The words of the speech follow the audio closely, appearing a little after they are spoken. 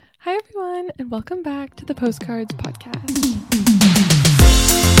and welcome back to the Postcards Podcast.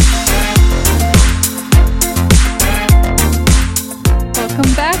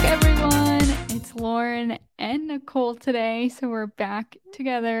 Welcome back, everyone. It's Lauren and Nicole today, so we're back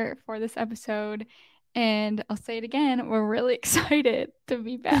together for this episode, and I'll say it again, we're really excited to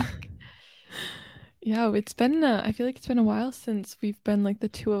be back. Yeah, it's been, I feel like it's been a while since we've been like the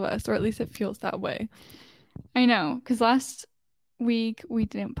two of us, or at least it feels that way. I know, because last week we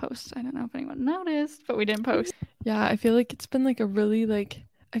didn't post. I don't know if anyone noticed, but we didn't post. Yeah, I feel like it's been like a really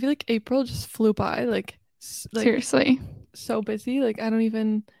I feel like April just flew by, like Seriously. So busy. Like I don't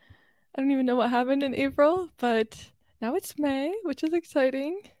even know what happened in April, but now it's May, which is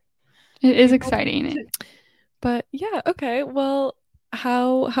exciting. It is exciting. But yeah, okay. Well,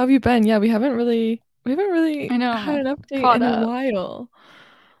 how have you been? Yeah, we haven't really I know, had an update in a while.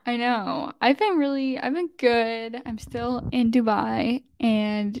 I know. I've been good. I'm still in Dubai,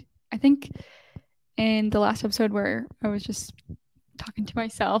 and I think in the last episode where I was just talking to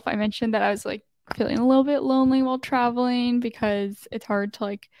myself, I mentioned that I was like feeling a little bit lonely while traveling because it's hard to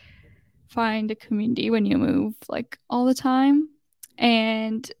like find a community when you move like all the time.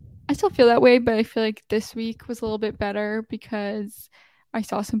 And I still feel that way, but I feel like this week was a little bit better because I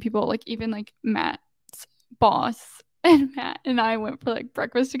saw some people, like even like Matt's boss and Matt and I went for like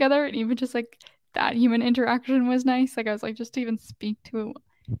breakfast together, and even just like that human interaction was nice. Like I was like, just to even speak to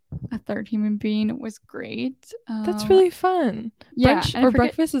a third human being was great. That's really fun. Yeah, brunch or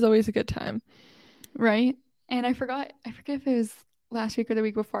breakfast is always a good time, right? And I forget if it was last week or the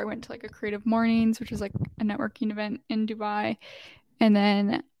week before, I went to like a creative mornings, which was like a networking event in Dubai, and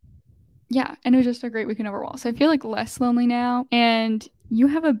then yeah, and it was just a great weekend overall. So I feel like less lonely now. And you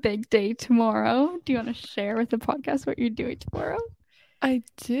have a big day tomorrow. Do you want to share with the podcast what you're doing tomorrow? I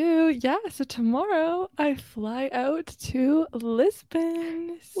do. Yeah. So tomorrow I fly out to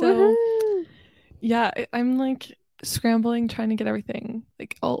Lisbon. So Woohoo! yeah, I'm like scrambling, trying to get everything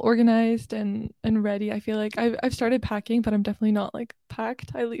like all organized and ready. I feel like I've started packing, but I'm definitely not like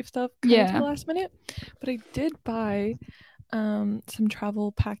packed. I leave stuff kind of to the last minute. But I did buy some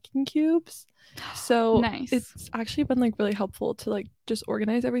travel packing cubes. So nice. It's actually been like really helpful to like just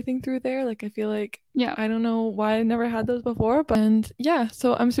organize everything through there. Like I feel like, yeah, I don't know why I never had those before, but and yeah,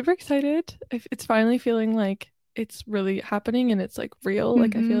 so I'm super excited. It's finally feeling like it's really happening and it's like real.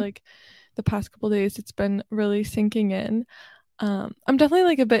 Like I feel like the past couple days it's been really sinking in. I'm definitely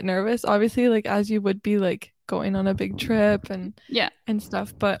like a bit nervous, obviously, like as you would be like going on a big trip and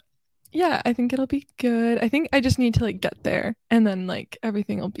stuff, but yeah, I think it'll be good. I think I just need to like get there and then like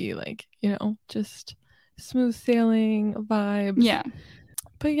everything will be like, you know, just smooth sailing vibes. Yeah.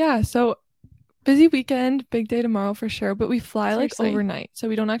 But yeah, so busy weekend, big day tomorrow for sure, but we fly like overnight. So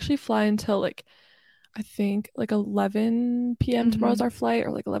we don't actually fly until like I think like 11 p.m. Tomorrow's our flight,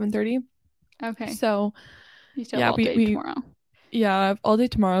 or like 11:30. Okay. So you still have all day tomorrow. Yeah, all day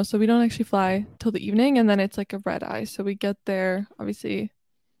tomorrow. So we don't actually fly till the evening, and then it's like a red eye. So we get there obviously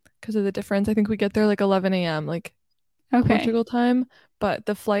because of the difference. I think we get there like 11 a.m. like Portugal time, but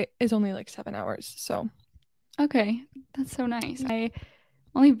the flight is only like 7 hours. So okay, that's so nice. I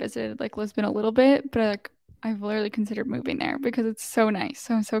only visited like Lisbon a little bit, but like I've literally considered moving there because it's so nice.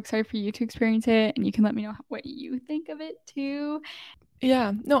 So I'm so excited for you to experience it, and you can let me know what you think of it too.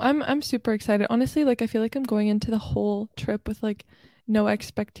 Yeah, no, I'm super excited. Honestly, like I feel like I'm going into the whole trip with like no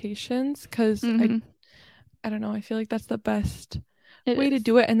expectations because I don't know. I feel like that's the best way to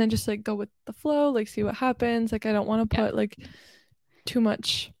do it, and then just like go with the flow, like see what happens. Like I don't want to put like too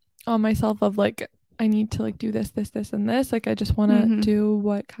much on myself of like I need to like do this and this. Like I just want to do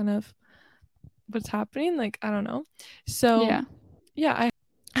what's happening. Like I don't know. So yeah,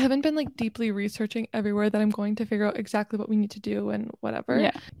 I haven't been like deeply researching everywhere that I'm going to figure out exactly what we need to do and whatever.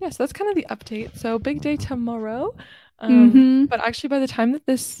 Yeah, so that's kind of the update. So big day tomorrow. But actually by the time that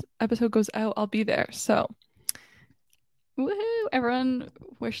this episode goes out, I'll be there. So woohoo! Everyone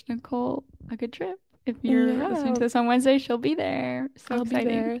wish Nicole a good trip. If you're listening to this on Wednesday, she'll be there. So I'll exciting.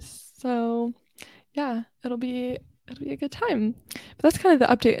 be there. So yeah, it'll be a good time. But that's kind of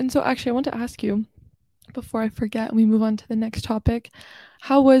the update. And so actually I want to ask you before I forget and we move on to the next topic,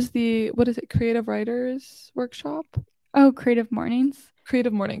 how was the creative writers workshop? Oh, creative mornings.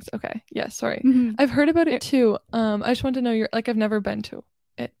 Okay. Yeah, sorry. I've heard about it too. I just want to know I've never been to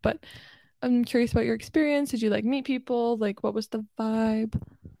it, but I'm curious about your experience. Did you like meet people? Like what was the vibe?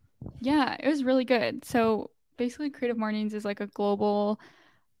 Yeah, it was really good. So basically creative mornings is like a global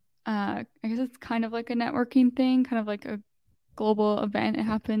I guess it's kind of like a networking thing, kind of like a global event. It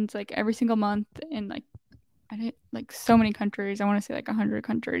happens like every single month in like so many countries. I want to say like 100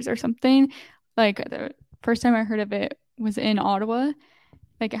 countries or something. Like the first time I heard of it was in Ottawa,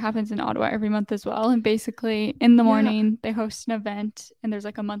 like it happens in Ottawa every month as well. And basically in the morning they host an event and there's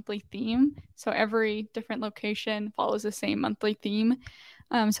like a monthly theme. So every different location follows the same monthly theme.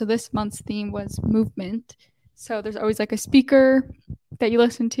 So this month's theme was movement. So there's always like a speaker that you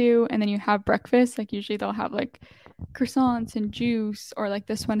listen to, and then you have breakfast. Like usually they'll have like croissants and juice, or like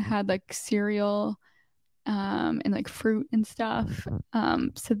this one had like cereal and like fruit and stuff.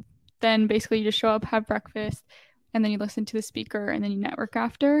 So then basically you just show up, have breakfast, and then you listen to the speaker, and then you network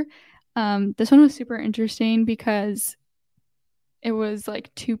after. This one was super interesting because it was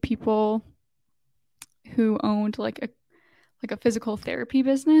like two people who owned like a physical therapy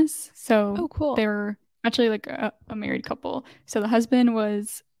business. So cool. they were actually like a married couple. So the husband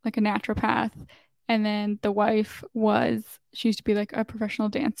was like a naturopath, and then the wife she used to be like a professional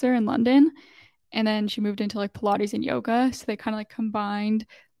dancer in London, and then she moved into like Pilates and yoga. So they kind of like combined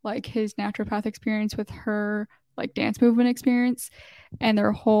like his naturopath experience with her like dance movement experience, and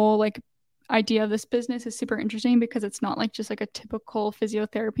their whole like idea of this business is super interesting because it's not like just like a typical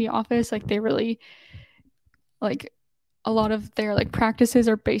physiotherapy office. Like they really like a lot of their like practices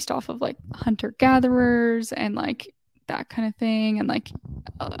are based off of like hunter gatherers and like that kind of thing, and like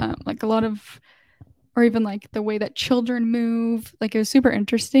a lot of, or even like the way that children move. Like it was super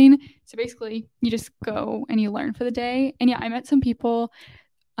interesting. So basically you just go and you learn for the day. And yeah, I met some people.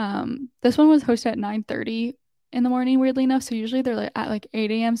 This one was hosted at 9:30 in the morning, weirdly enough. So usually they're like at like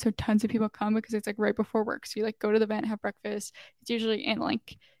 8 a.m. So tons of people come because it's like right before work. So you like go to the event, have breakfast. It's usually in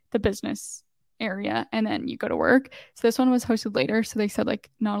like the business area, and then you go to work. So this one was hosted later, so they said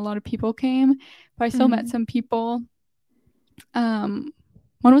like not a lot of people came, but I still met some people. One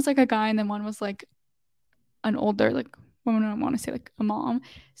was like a guy, and then one was like an older like woman. I want to say like a mom.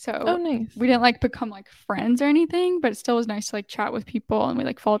 So nice. We didn't like become like friends or anything, but it still was nice to like chat with people, and we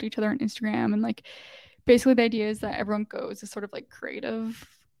like followed each other on Instagram. And like basically the idea is that everyone goes as sort of like creative,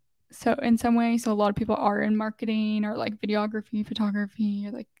 so in some way. So a lot of people are in marketing or like videography, photography,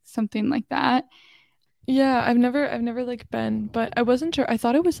 or like something like that. Yeah, I've never like been, but I wasn't sure. I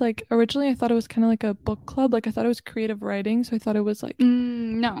thought it was like originally I thought it was kind of like a book club. Like I thought it was creative writing, so I thought it was like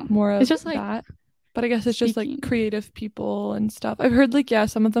no, more of it's just like that. But I guess it's just like speaking. creative people and stuff. I've heard like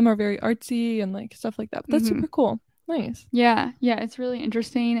some of them are very artsy and like stuff like that. But that's super cool. Nice. Yeah, it's really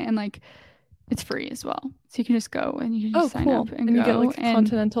interesting, and like it's free as well. So you can just go and you can just sign up and go. You get like a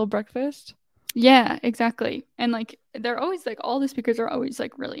continental breakfast. Yeah, exactly. And like they're always like all the speakers are always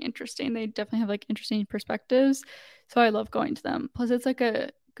like really interesting. They definitely have like interesting perspectives. So I love going to them. Plus it's like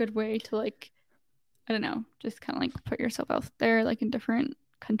a good way to like, I don't know, just kind of like put yourself out there like in different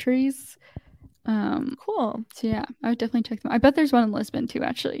countries. Cool. So yeah, I would definitely check them. I bet there's one in Lisbon too,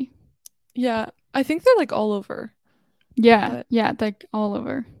 actually. Yeah, I think they're like all over. Yeah, like all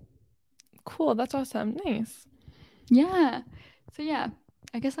over. Cool, that's awesome. Nice. Yeah. So yeah,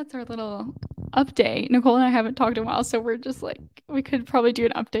 I guess that's our little update. Nicole and I haven't talked in a while, so we're just like, we could probably do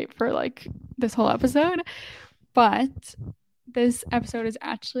an update for like this whole episode. But this episode is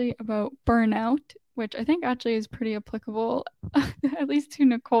actually about burnout, which I think actually is pretty applicable, at least to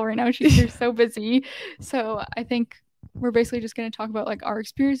Nicole right now. She's so busy. So I think we're basically just going to talk about like our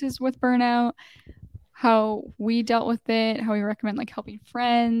experiences with burnout, how we dealt with it, how we recommend like helping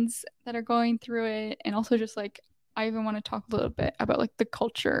friends that are going through it, and also just like I even want to talk a little bit about like the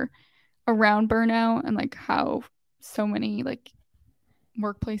culture around burnout and like how so many like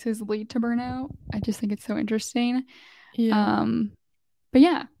workplaces lead to burnout. I just think it's so interesting. Yeah. But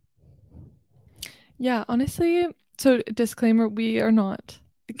yeah. Yeah, honestly, so disclaimer, we don't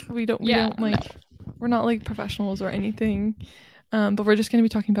like we're not like professionals or anything. But we're just going to be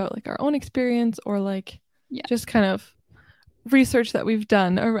talking about like our own experience or like just kind of research that we've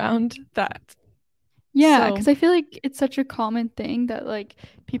done around that. Yeah, because I feel like it's such a common thing that like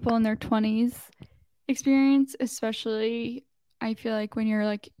people in their 20s experience, especially I feel like when you're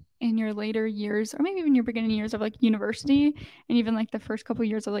like in your later years, or maybe even your beginning years of like university, and even like the first couple of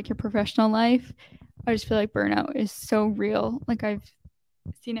years of like your professional life. I just feel like burnout is so real. Like I've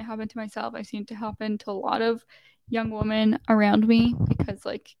seen it happen to myself. I've seen it happen to a lot of young women around me because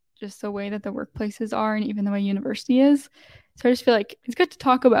like just the way that the workplaces are and even the way university is. So I just feel like it's good to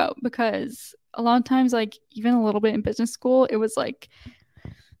talk about because a lot of times, like even a little bit in business school, it was like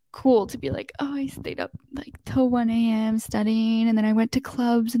cool to be like, oh, I stayed up like till 1 a.m. studying, and then I went to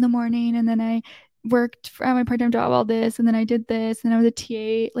clubs in the morning, and then I worked at my part-time job, all this, and then I did this, and I was a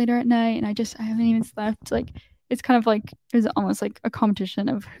TA later at night, and I haven't even slept. Like it's kind of like it was almost like a competition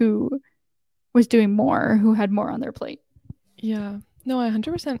of who was doing more, who had more on their plate. Yeah, no, I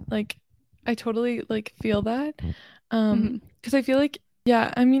 100% like I totally like feel that because I feel like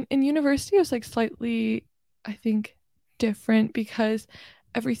I mean in university it was like slightly I think different because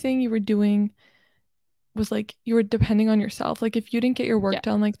everything you were doing was like you were depending on yourself. Like if you didn't get your work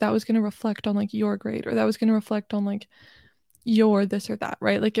done, like that was going to reflect on like your grade, or that was going to reflect on like your this or that,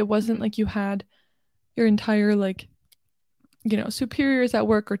 right? Like it wasn't like you had your entire like, you know, superiors at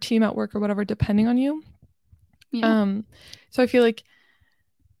work or team at work or whatever depending on you. So I feel like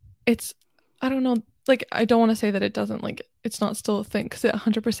it's, I don't know, like I don't want to say that it doesn't, like it's not still a thing, because it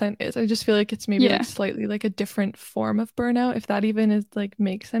 100% is. I just feel like it's maybe like slightly like a different form of burnout, if that even is like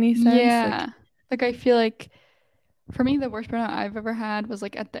makes any sense. Like I feel like for me the worst burnout I've ever had was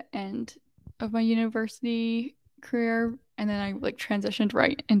like at the end of my university career, and then I like transitioned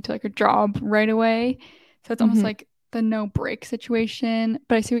right into like a job right away, so it's almost like the no break situation.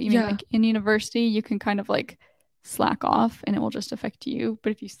 But I see what you mean. Like in university you can kind of like slack off and it will just affect you,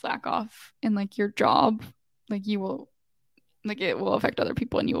 but if you slack off in like your job, like you will, like it will affect other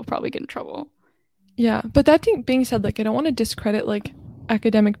people and you will probably get in trouble. Yeah, but that being said, like I don't want to discredit like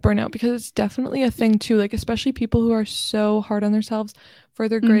academic burnout, because it's definitely a thing too, like especially people who are so hard on themselves for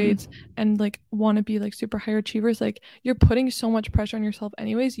their grades and like want to be like super high achievers. Like you're putting so much pressure on yourself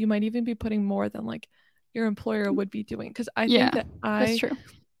anyways. You might even be putting more than like your employer would be doing, because I think that I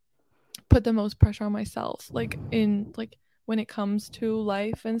put the most pressure on myself, like in like when it comes to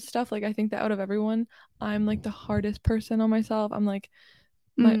life and stuff. Like I think that out of everyone, I'm like the hardest person on myself. I'm like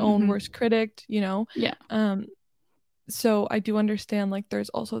my own worst critic, you know. So I do understand like there's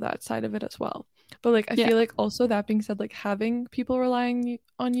also that side of it as well. But like I feel like also, that being said, like having people relying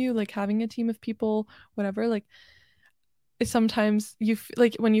on you, like having a team of people, whatever, like sometimes you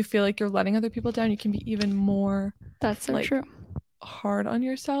like when you feel like you're letting other people down, you can be even more that's so like true, hard on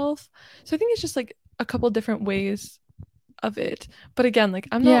yourself. So I think it's just like a couple different ways of it. But again, like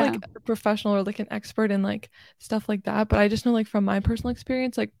I'm not like a professional or like an expert in like stuff like that, but I just know like from my personal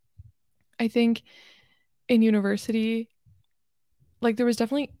experience, like I think in university, like there was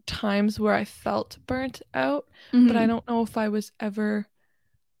definitely times where I felt burnt out, but I don't know if I was ever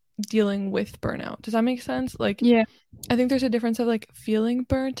dealing with burnout. Does that make sense? Like I think there's a difference of like feeling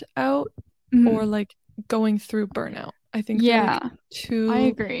burnt out or like going through burnout. I think they're like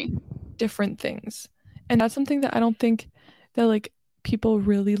two different things. And that's something that I don't think that like people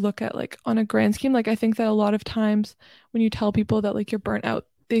really look at like on a grand scheme. Like I think that a lot of times when you tell people that like you're burnt out,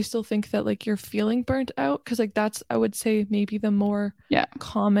 they still think that like you're feeling burnt out, because like that's, I would say, maybe the more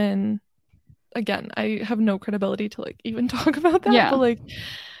common. Again, I have no credibility to like even talk about that, but like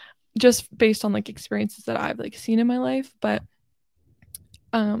just based on like experiences that I've like seen in my life. But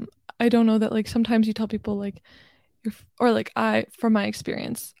I don't know that like sometimes you tell people like you're, or like I, from my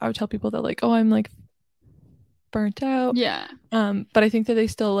experience, I would tell people that like, oh, I'm like burnt out. But I think that they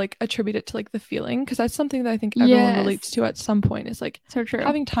still like attribute it to like the feeling, because that's something that I think everyone relates to at some point, is like so true,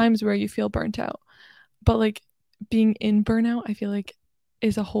 having times where you feel burnt out. But like being in burnout, I feel like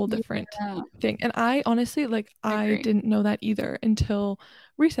is a whole different thing. And I honestly like I didn't know that either until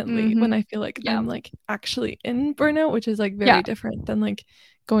recently, when I feel like I'm like actually in burnout, which is like very different than like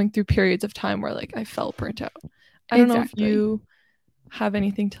going through periods of time where like I felt burnt out. I don't know if you have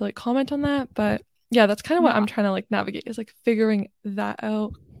anything to like comment on that, but yeah, that's kind of what I'm trying to like navigate, is like figuring that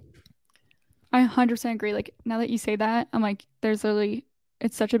out. I 100% agree. Like now that you say that, I'm like, there's literally,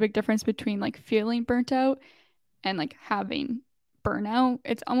 it's such a big difference between like feeling burnt out and like having burnout.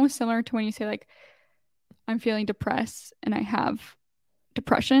 It's almost similar to when you say like I'm feeling depressed and I have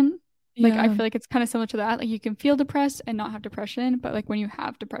depression. Like I feel like it's kind of similar to that. Like you can feel depressed and not have depression, but like when you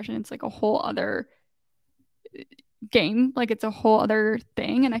have depression, it's like a whole other game. Like it's a whole other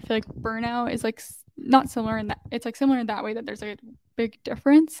thing. And I feel like burnout is like not similar in that, it's like similar in that way, that there's like a big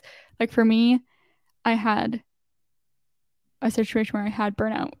difference. Like for me, I had a situation where I had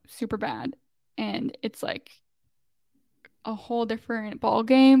burnout super bad, and it's like a whole different ball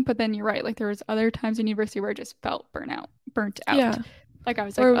game. But then you're right, like there was other times in university where I just felt burnt out. Like I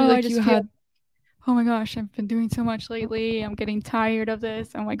was like, oh, I just feel, oh my gosh, I've been doing so much lately, I'm getting tired of this,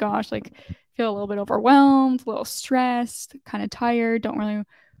 oh my gosh, like feel a little bit overwhelmed, a little stressed, kind of tired, don't really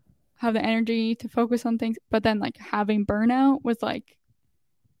have the energy to focus on things. But then like having burnout was like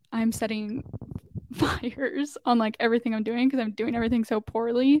I'm setting fires on like everything I'm doing, because I'm doing everything so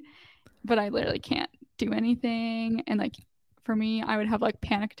poorly, but I literally can't do anything. And like for me, I would have like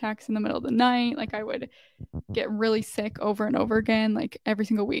panic attacks in the middle of the night. Like I would get really sick over and over again. Like every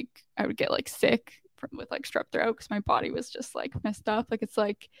single week I would get like sick with like strep throat, because my body was just like messed up. Like it's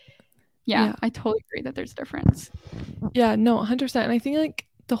like I totally agree that there's a difference. Yeah, no, 100%. And I think like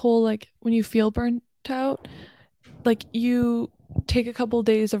the whole like when you feel burnt out, like you take a couple of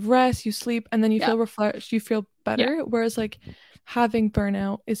days of rest, you sleep, and then you feel refreshed, you feel better. Whereas like having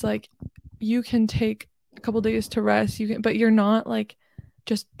burnout is like you can take a couple of days to rest, you can, but you're not like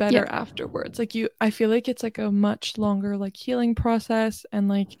just better afterwards. Like I feel like it's like a much longer like healing process, and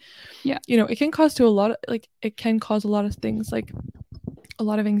like you know, it can cause a lot of things, like a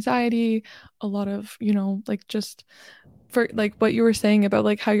lot of anxiety, a lot of, you know, like just for like what you were saying about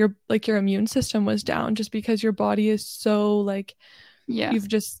like how your immune system was down, just because your body is so like you've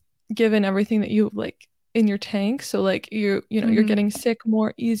just given everything that you like in your tank, so like you know you're getting sick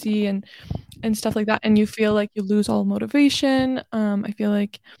more easy and stuff like that, and you feel like you lose all motivation. I feel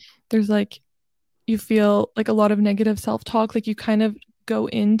like there's like you feel like a lot of negative self-talk, like you kind of go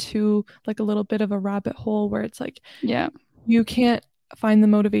into like a little bit of a rabbit hole where it's like you can't find the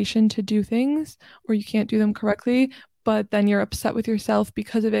motivation to do things, or you can't do them correctly, but then you're upset with yourself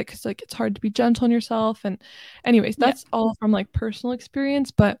because of it, because like it's hard to be gentle on yourself. And anyways, that's all from like personal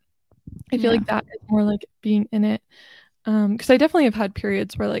experience, but I feel like that is more like being in it, because I definitely have had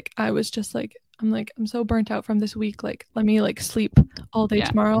periods where like I was just like I'm so burnt out from this week, like let me like sleep all day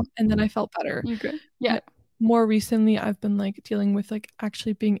tomorrow, and then I felt better. You're good. But more recently I've been like dealing with like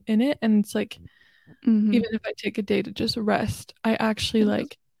actually being in it, and it's like even if I take a day to just rest, I actually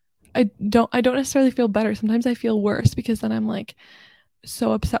like I don't necessarily feel better. Sometimes I feel worse, because then I'm like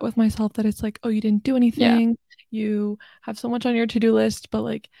so upset with myself that it's like, oh, you didn't do anything. You have so much on your to-do list, but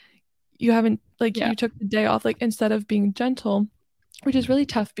like you haven't like you took the day off, like instead of being gentle, which is really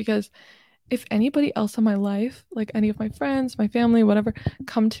tough, because if anybody else in my life, like any of my friends, my family, whatever,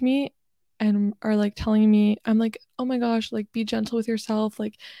 come to me and are like telling me, I'm like, oh my gosh, like be gentle with yourself,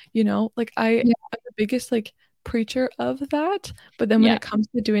 like, you know, like I'm the biggest like preacher of that, but then when it comes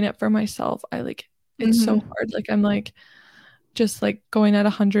to doing it for myself, I like it's so hard. Like I'm like just like going at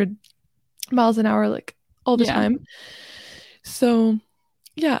 100 miles an hour like all the time. So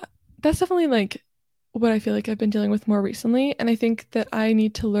yeah, that's definitely like what I feel like I've been dealing with more recently. And I think that I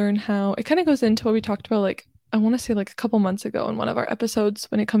need to learn how it kind of goes into what we talked about, like I want to say like a couple months ago in one of our episodes,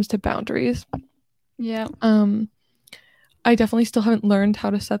 when it comes to boundaries. I definitely still haven't learned how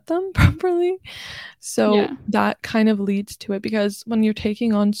to set them properly. So that kind of leads to it, because when you're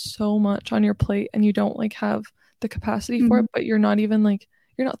taking on so much on your plate and you don't like have the capacity for it, but you're not even like,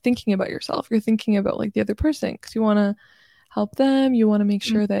 you're not thinking about yourself, you're thinking about like the other person, because you want to help them, you want to make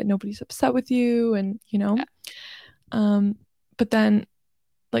sure that nobody's upset with you, and you know but then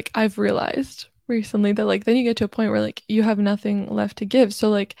like I've realized recently that like then you get to a point where like you have nothing left to give,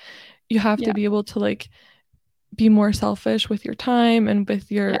 so like you have to be able to like be more selfish with your time and with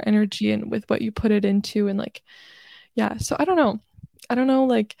your energy and with what you put it into, and like so I don't know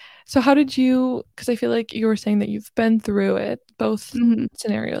like, so how did you, because I feel like you were saying that you've been through it, both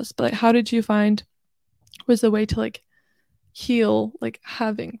scenarios, but like how did you find was the way to like heal like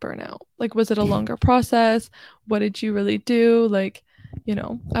having burnout? Like was it a longer process? What did you really do? Like, you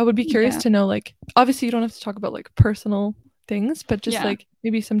know, I would be curious to know, like obviously you don't have to talk about like personal things, but just like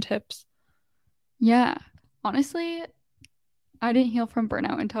maybe some tips. Honestly, I didn't heal from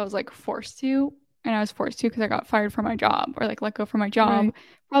burnout until I was like forced to, and I was forced to because I got fired from my job, or like let go from my job,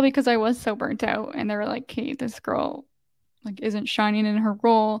 probably because I was so burnt out, and they were like, hey, this girl like isn't shining in her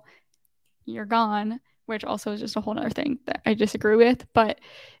role, you're gone, which also is just a whole other thing that I disagree with. But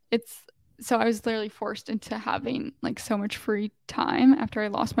it's, so I was literally forced into having like so much free time after I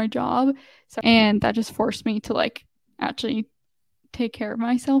lost my job, and that just forced me to like actually take care of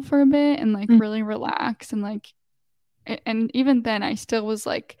myself for a bit and like really relax, and like and even then I still was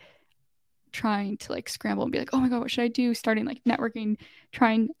like trying to like scramble and be like, oh my god, what should I do, starting like networking,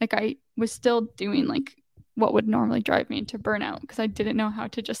 trying, like I was still doing like what would normally drive me into burnout, because I didn't know how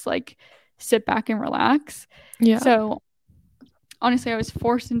to just like sit back and relax. So honestly, I was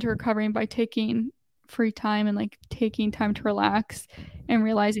forced into recovering by taking free time and like taking time to relax, and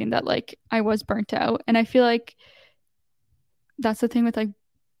realizing that like I was burnt out. And I feel like that's the thing with like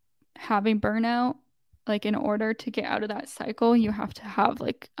having burnout, like in order to get out of that cycle, you have to have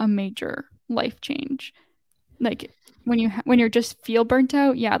like a major life change. Like when you're just feel burnt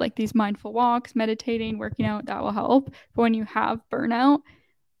out, like these mindful walks, meditating, working out, that will help. But when you have burnout,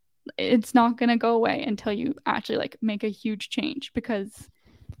 it's not going to go away until you actually like make a huge change, because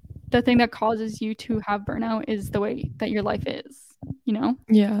the thing that causes you to have burnout is the way that your life is, you know?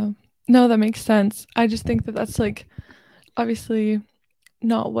 No, that makes sense. I just think that that's like obviously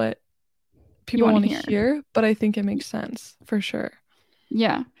not what people want to hear, but I think it makes sense for sure.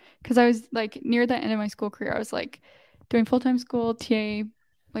 Because I was like near the end of my school career, I was like doing full-time school, TA,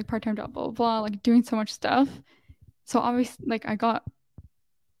 like part-time job, blah, blah, blah, like doing so much stuff. So obviously like I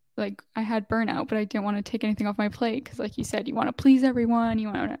had burnout, but I didn't want to take anything off my plate, because like you said, you want to please everyone, you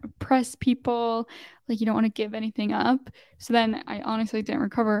want to impress people, like you don't want to give anything up. So then I honestly didn't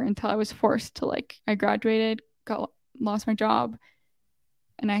recover until I was forced to, like, I graduated, lost my job,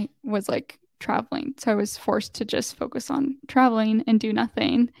 and I was like traveling. So I was forced to just focus on traveling and do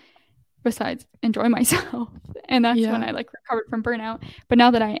nothing besides enjoy myself. And that's when I like recovered from burnout. But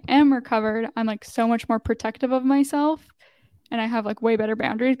now that I am recovered, I'm like so much more protective of myself, and I have like way better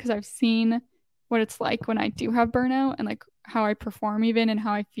boundaries because I've seen what it's like when I do have burnout and like how I perform even and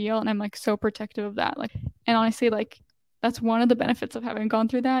how I feel, and I'm like so protective of that. Like, and honestly, like that's one of the benefits of having gone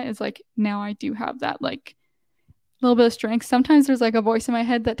through that, is like now I do have that like little bit of strength. Sometimes there's like a voice in my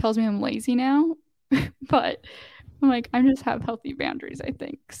head that tells me I'm lazy now, but I'm like, I just have healthy boundaries, I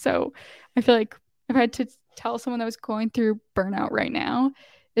think. So I feel like if I had to tell someone that was going through burnout right now,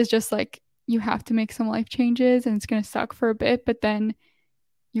 is just like, you have to make some life changes and it's going to suck for a bit, but then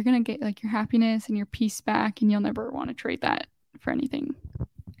you're going to get like your happiness and your peace back, and you'll never want to trade that for anything.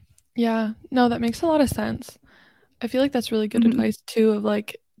 Yeah, no, that makes a lot of sense. I feel like that's really good advice too, of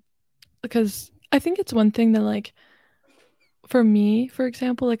like, because I think it's one thing that like, for me, for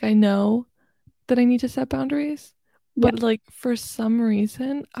example, like I know that I need to set boundaries, but like for some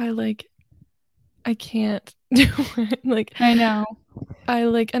reason I can't do it. Like I know.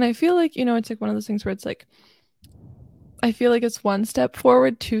 And I feel like, it's like one of those things where it's like, I feel like it's one step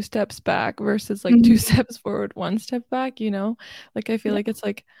forward, two steps back versus like two steps forward, one step back, Like I feel like it's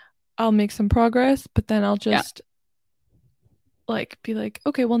like I'll make some progress, but then I'll just like be like,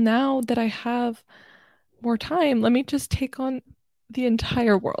 okay, well now that I have more time, let me just take on the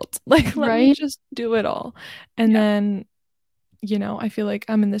entire world. Like let me just do it all. And then, I feel like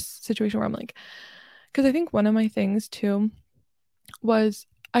I'm in this situation where I'm like, because I think one of my things too was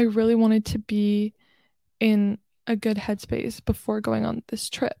I really wanted to be in a good headspace before going on this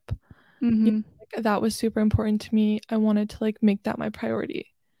trip. Like, that was super important to me. I wanted to like make that my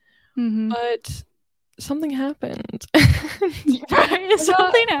priority. But something happened.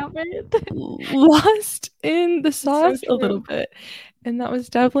 Something happened. Lost in the sauce a little bit. And that was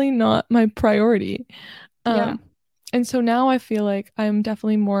definitely not my priority. And so now I feel like I'm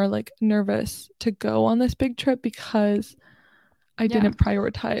definitely more like nervous to go on this big trip because I didn't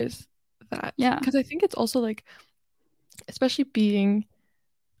prioritize that. Because I think it's also like, especially being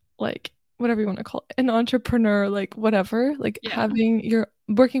like whatever you want to call it, an entrepreneur, like whatever, like having your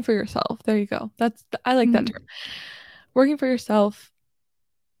working for yourself. There you go. I like that term. Working for yourself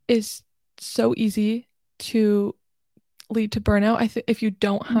is so easy to lead to burnout. If you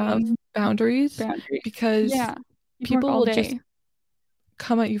don't have boundaries, because people will just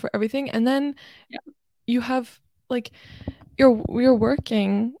come at you for everything, and then you have like you're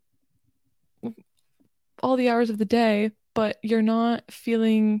working all the hours of the day, but you're not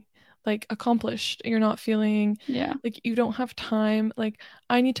feeling like accomplished. You're not feeling like you don't have time. Like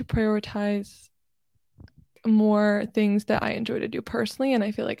I need to prioritize more things that I enjoy to do personally, and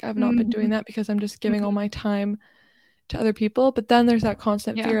I feel like I've not been doing that because I'm just giving all my time to other people. But then there's that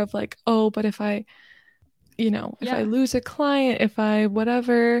constant fear of like, oh, but if I if I lose a client, if I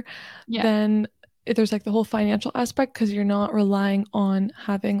whatever, then there's like the whole financial aspect, because you're not relying on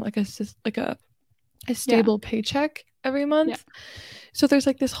having like a stable paycheck every month. So there's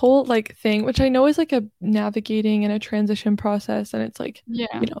like this whole like thing, which I know is like a navigating and a transition process, and it's like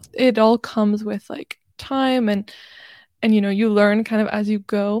it all comes with like time, and you learn kind of as you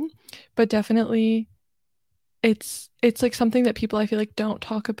go, but definitely it's like something that people I feel like don't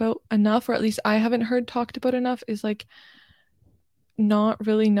talk about enough, or at least I haven't heard talked about enough, is like not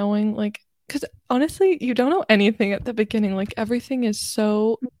really knowing, like, because honestly you don't know anything at the beginning. Like everything is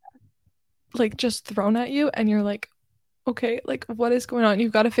so like just thrown at you, and you're like, okay, like what is going on?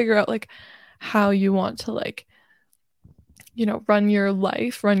 You've got to figure out like how you want to like run your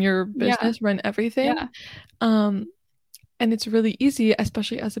life, run your business, run everything. And it's really easy,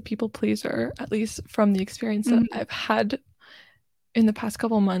 especially as a people pleaser, at least from the experience that I've had in the past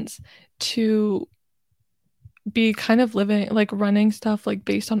couple months, to be kind of living like running stuff like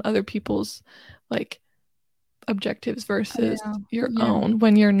based on other people's like objectives versus your own,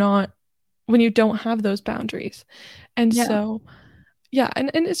 when you don't have those boundaries. And so and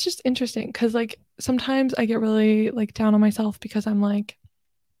it's just interesting because like sometimes I get really like down on myself because I'm like,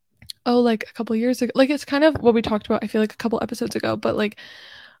 oh, like a couple years ago, like it's kind of what we talked about, I feel like a couple episodes ago, but like,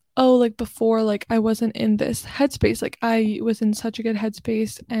 oh, like before, like I wasn't in this headspace, like I was in such a good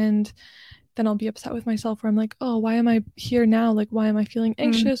headspace, and then I'll be upset with myself where I'm like, oh, why am I here now? Like why am I feeling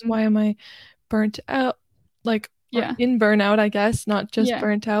anxious? Why am I burnt out? Like in burnout, I guess, not just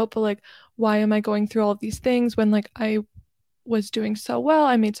burnt out, but like why am I going through all of these things when like I was doing so well,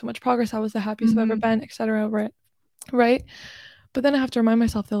 I made so much progress, I was the happiest I've ever been, etc. Right. But then I have to remind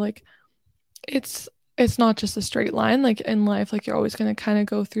myself that like it's not just a straight line. Like in life, like you're always going to kind of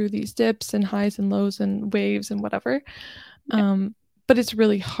go through these dips and highs and lows and waves and whatever. But but it's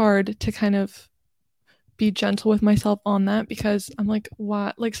really hard to kind of be gentle with myself on that, because I'm like,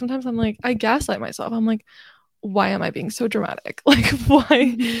 why? Like sometimes I'm like, I gaslight myself. I'm like, why am I being so dramatic? Like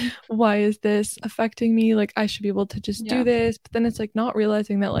why is this affecting me? Like I should be able to just do this. But then it's like not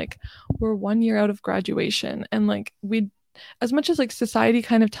realizing that like we're 1 year out of graduation, and like we, as much as like society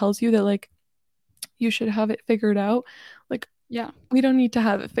kind of tells you that like you should have it figured out, like we don't need to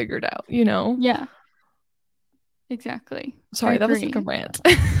have it figured out, you know? Yeah, exactly. Sorry, that was like a rant.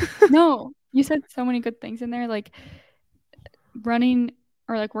 No, you said so many good things in there. Like running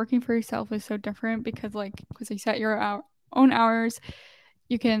or like working for yourself is so different because you set your own hours.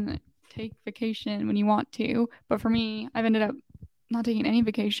 You can take vacation when you want to, but for me, I've ended up not taking any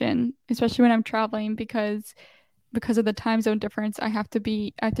vacation, especially when I'm traveling, because of the time zone difference. I have to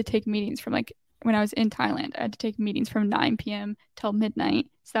take meetings from, like, when I was in Thailand, I had to take meetings from 9 p.m. till midnight.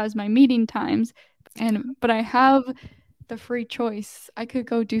 So that was my meeting times. But I have the free choice. I could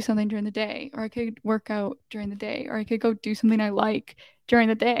go do something during the day, or I could work out during the day, or I could go do something I like during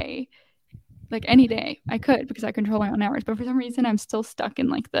the day. Like any day I could, because I control my own hours. But for some reason, I'm still stuck in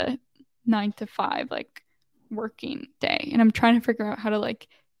like the 9 to 5 like working day. And I'm trying to figure out how to like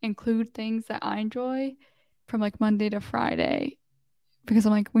include things that I enjoy from like Monday to Friday, because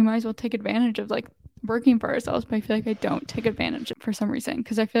I'm like, we might as well take advantage of like working for ourselves. But I feel like I don't take advantage for some reason,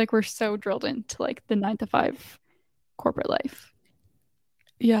 because I feel like we're so drilled into like the 9 to 5 corporate life.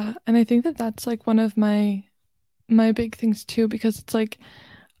 Yeah, and I think that that's like one of my big things too, because it's like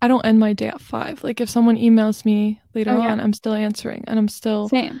I don't end my day at 5. Like if someone emails me later on, I'm still answering, and I'm still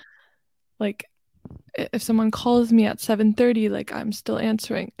same. Like if someone calls me at 7:30, like I'm still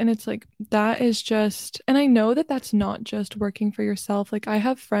answering. And it's like that is just, and I know that that's not just working for yourself. Like I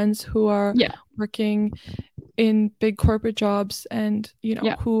have friends who are working in big corporate jobs, and you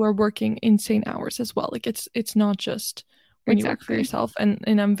know who are working insane hours as well. Like it's not just when you work for yourself, and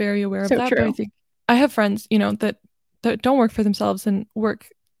I'm very aware of that. True. But I think I have friends, you know, that don't work for themselves and work,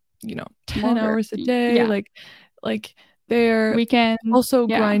 you know, 10 hours a day. Like they're weekend also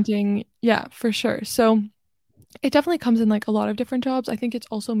grinding. Yeah, for sure. So it definitely comes in like a lot of different jobs. I think it's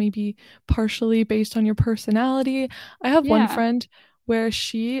also maybe partially based on your personality. I have one friend where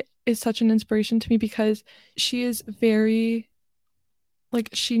she is such an inspiration to me, because she is very, like,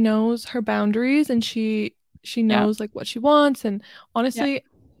 she knows her boundaries, and she knows like what she wants. And honestly,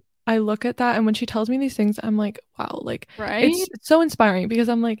 I look at that, and when she tells me these things, I'm like, wow, like it's so inspiring, because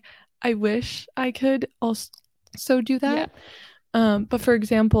I'm like, I wish I could also do that. But for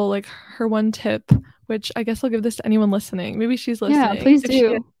example, like her one tip, which I guess I'll give this to anyone listening. Maybe she's listening. Yeah, please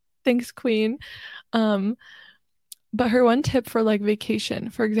do. Thanks, Queen. But her one tip for like vacation,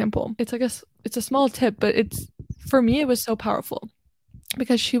 for example, it's like it's a small tip, but for me, it was so powerful,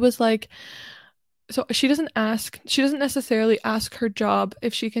 because she was like, so she doesn't necessarily ask her job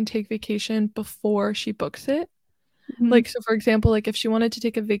if she can take vacation before she books it. Like, so for example, like if she wanted to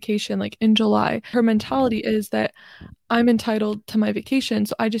take a vacation like in July, her mentality is that I'm entitled to my vacation,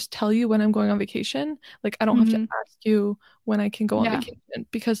 so I just tell you when I'm going on vacation. Like I don't have to ask you when I can go on vacation,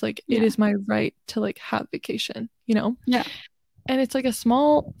 because like it is my right to like have vacation, you know? Yeah. And it's like a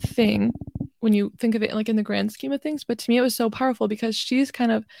small thing when you think of it like in the grand scheme of things, but to me it was so powerful, because she's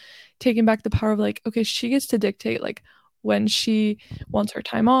kind of taking back the power of like, okay, she gets to dictate like when she wants her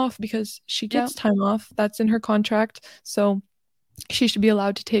time off, because she gets time off. That's in her contract. So she should be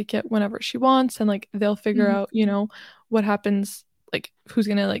allowed to take it whenever she wants, and like they'll figure out, you know, what happens, like who's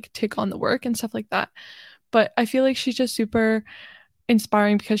gonna like take on the work and stuff like that. But I feel like she's just super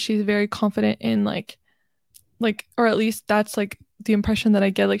inspiring, because she's very confident in like, or at least that's like the impression that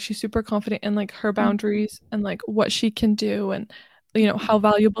I get. Like she's super confident in like her boundaries and like what she can do, and you know how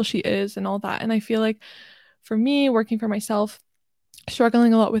valuable she is and all that. And I feel like for me, working for myself,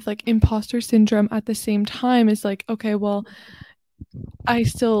 struggling a lot with like imposter syndrome at the same time is like, okay, well, I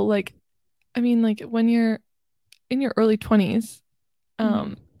still like, I mean, like when you're in your early 20s,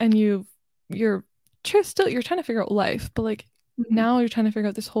 and you're trying to figure out life, but like now you're trying to figure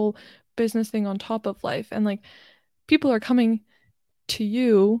out this whole business thing on top of life, and like people are coming to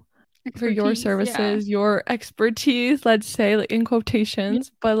you for your services, your expertise, let's say, like in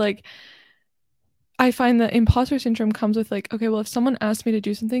quotations. But like I find that imposter syndrome comes with like, okay, well, if someone asks me to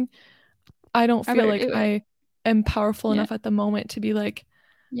do something, I don't feel like I am powerful enough at the moment to be like,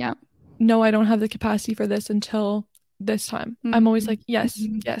 no, I don't have the capacity for this until this time. I'm always like, yes,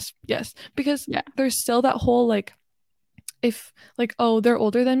 because there's still that whole like, if like, oh, they're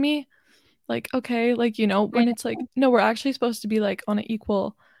older than me, like, okay, like, you know, when it's like, no, we're actually supposed to be like on an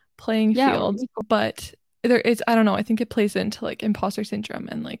equal playing field. But there is, I don't know, I think it plays into like imposter syndrome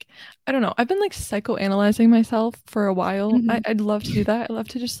and like, I don't know, I've been like psychoanalyzing myself for a while. I'd love to do that. I love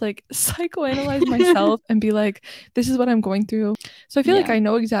to just like psychoanalyze myself and be like, this is what I'm going through. So I feel like I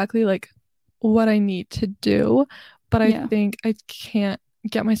know exactly like what I need to do, but I think I can't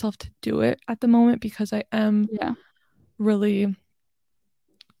get myself to do it at the moment because I am really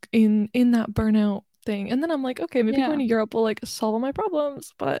in that burnout thing. And then I'm like, okay, maybe going to Europe will like solve all my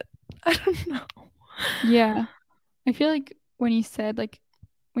problems, but I don't know. Yeah. I feel like when you said like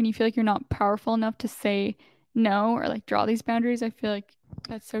when you feel like you're not powerful enough to say no or like draw these boundaries, I feel like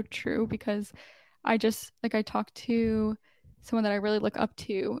that's so true because I just like I talked to someone that I really look up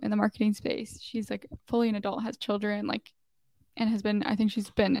to in the marketing space. She's like fully an adult, has children, like, and has been, I think she's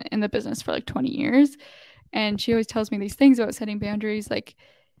been in the business for like 20 years. And she always tells me these things about setting boundaries. Like,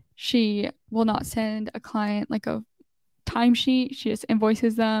 she will not send a client like a timesheet. She just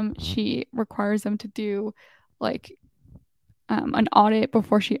invoices them. She requires them to do like an audit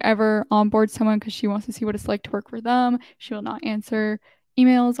before she ever onboards someone because she wants to see what it's like to work for them. She will not answer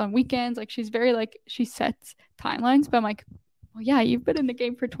emails on weekends. Like, she's very like, she sets timelines, but I'm like, well, yeah, you've been in the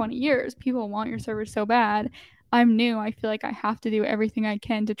game for 20 years. People want your service so bad. I'm new. I feel like I have to do everything I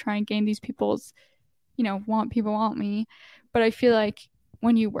can to try and gain these people's, want people want me. But I feel like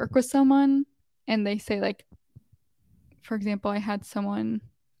when you work with someone and they say like, for example, I had someone,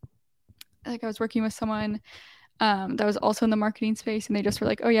 like I was working with someone that was also in the marketing space, and they just were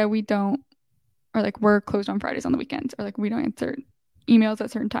like, oh yeah, we don't, or like we're closed on Fridays on the weekends, or like we don't answer emails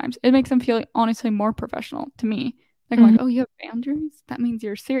at certain times. It makes them feel like, honestly more professional to me. Like I'm like, oh, you have boundaries? That means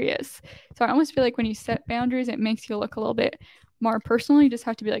you're serious. So I almost feel like when you set boundaries, it makes you look a little bit more personal. You just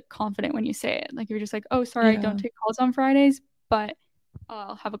have to be like confident when you say it. Like if you're just like, oh, sorry, I don't take calls on Fridays, but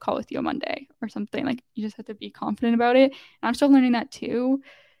I'll have a call with you on Monday or something. Like you just have to be confident about it. And I'm still learning that too.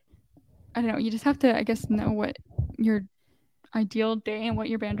 I don't know. You just have to, I guess, know what your ideal day and what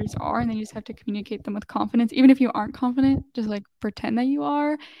your boundaries are, and then you just have to communicate them with confidence. Even if you aren't confident, just like pretend that you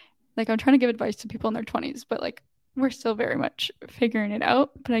are. Like I'm trying to give advice to people in their 20s, but like we're still very much figuring it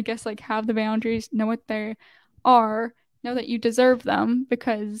out. But I guess like have the boundaries, know what they are, know that you deserve them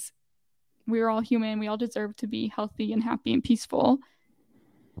because we're all human. We all deserve to be healthy and happy and peaceful.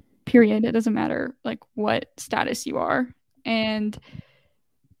 Period. It doesn't matter like what status you are. And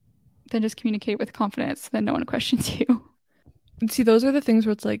then just communicate with confidence, then no one questions you. See, those are the things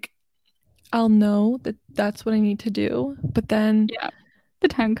where it's like, I'll know that that's what I need to do, but then the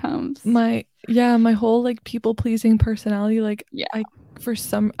time comes. My whole like people pleasing personality, like I for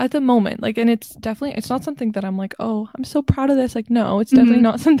some at the moment, like, and it's not something that I'm like, oh, I'm so proud of this. Like, no, it's definitely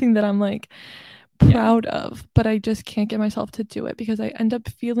not something that I'm like proud of, but I just can't get myself to do it because I end up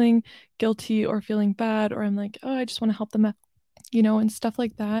feeling guilty or feeling bad, or I'm like, oh, I just want to help them, and stuff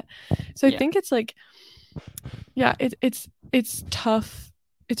like that. So I think it's like, it's tough.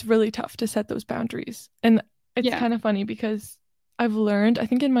 It's really tough to set those boundaries. And it's kind of funny because I've learned, I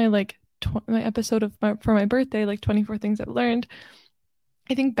think in my like my episode of for my birthday, like 24 things I've learned,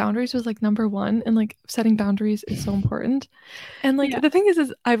 I think boundaries was like number one, and like setting boundaries is so important. And like the thing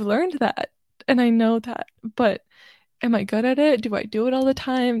is I've learned that and I know that, but am I good at it? Do I do it all the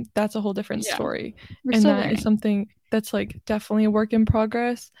time? That's a whole different story. And that is something that's like definitely a work in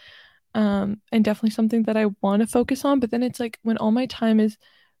progress. And definitely something that I want to focus on. But then it's like when all my time is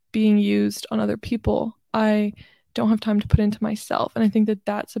being used on other people, I don't have time to put into myself. And I think that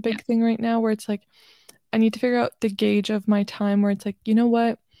that's a big thing right now, where it's like I need to figure out the gauge of my time, where it's like, you know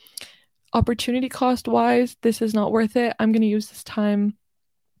what, opportunity cost wise, this is not worth it. I'm going to use this time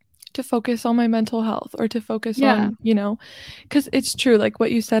to focus on my mental health, or to focus on, because it's true, like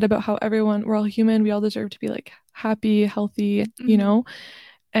what you said about how we're all human, we all deserve to be like happy, healthy,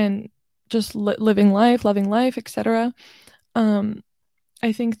 and just living life, loving life, etc.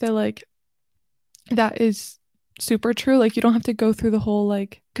 I think that like that is super true. Like you don't have to go through the whole,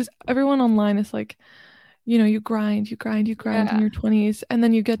 like, because everyone online is like, you grind in your 20s, and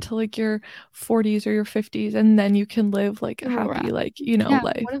then you get to like your 40s or your 50s, and then you can live like a happy, like,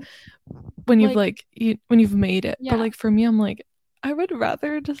 life when you've like when you've made it. But like for me, I'm like, I would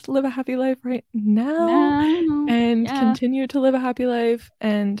rather just live a happy life right now and continue to live a happy life.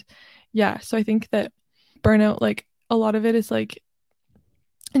 And so I think that burnout, like a lot of it is like,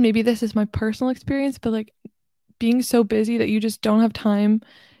 and maybe this is my personal experience, but like being so busy that you just don't have time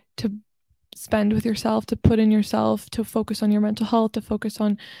to spend with yourself, to put in yourself, to focus on your mental health, to focus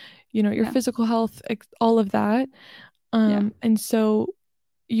on, your physical health, all of that. And so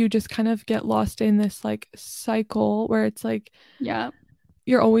you just kind of get lost in this like cycle where it's like,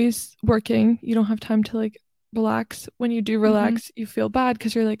 you're always working. You don't have time to like relax. When you do relax, you feel bad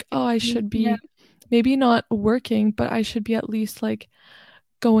because you're like, oh, I should be maybe not working, but I should be at least like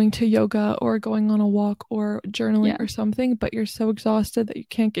going to yoga or going on a walk or journaling or something, but you're so exhausted that you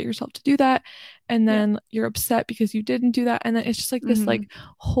can't get yourself to do that. And then you're upset because you didn't do that. And then it's just like this like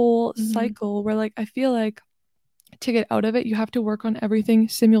whole cycle where like I feel like to get out of it, you have to work on everything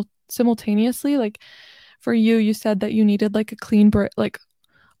simultaneously. Like for you, you said that you needed like a clean break. Like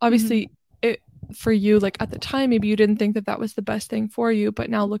obviously it for you, like at the time, maybe you didn't think that that was the best thing for you, but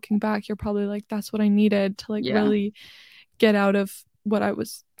now looking back, you're probably like, that's what I needed to like really get out of what I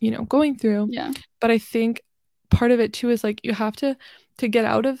was, going through. But I think part of it too is like you have to get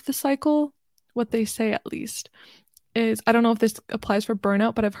out of the cycle. What they say at least is, I don't know if this applies for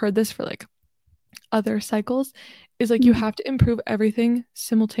burnout, but I've heard this for like other cycles, is like you have to improve everything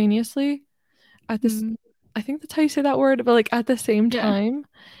simultaneously at this, I think that's how you say that word, but like at the same time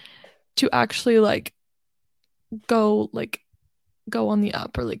to actually like go on the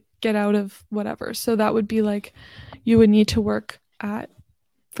up or like get out of whatever. So that would be like you would need to work at,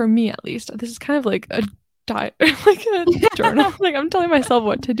 for me at least, this is kind of like a diet like a journal. Like I'm telling myself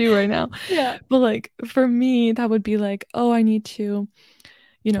what to do right now. But like for me that would be like, oh, I need to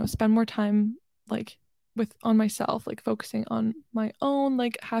spend more time like on myself, like focusing on my own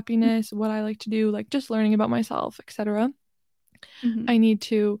like happiness, what I like to do, like just learning about myself, etc. I need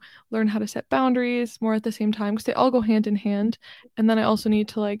to learn how to set boundaries more at the same time because they all go hand in hand. And then I also need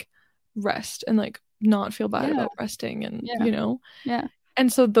to like rest and like not feel bad about resting and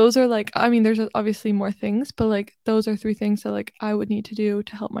and so those are like, I mean there's obviously more things, but like those are 3 things that like I would need to do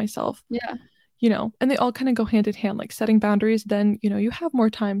to help myself. And they all kind of go hand in hand, like setting boundaries, then you have more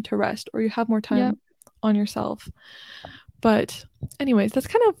time to rest or you have more time on yourself. But anyways, that's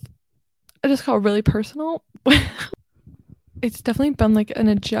kind of, I just call it really personal. It's definitely been like an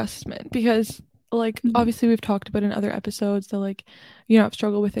adjustment because like obviously we've talked about in other episodes that like I've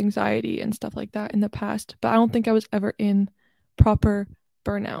struggled with anxiety and stuff like that in the past, but I don't think I was ever in proper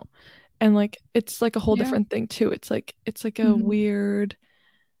burnout. And like it's like a whole different thing too. It's like a weird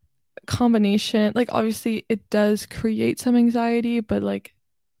combination. Like obviously it does create some anxiety, but like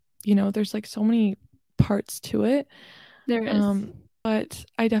there's like so many parts to it. There is. But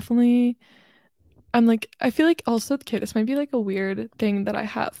I'm like, I feel like also, okay, this might be like a weird thing that I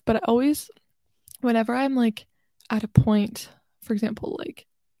have, but I always, whenever I'm like at a point, for example, like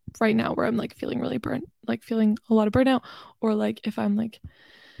right now where I'm like feeling really feeling a lot of burnout, or like if I'm like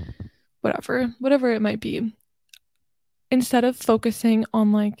whatever it might be, instead of focusing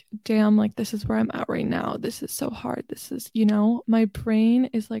on like, damn, like this is where I'm at right now, this is so hard, this is, my brain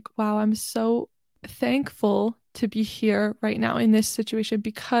is like, wow, I'm so thankful to be here right now in this situation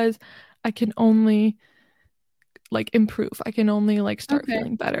because I can only like improve. I can only like start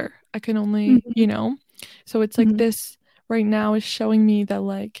feeling better. I can only, so it's like this right now is showing me that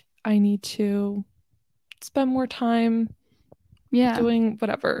like I need to spend more time doing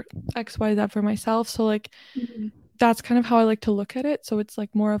whatever XYZ for myself. So like that's kind of how I like to look at it. So it's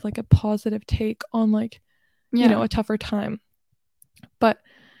like more of like a positive take on like a tougher time. But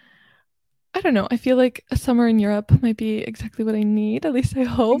I don't know. I feel like a summer in Europe might be exactly what I need. At least I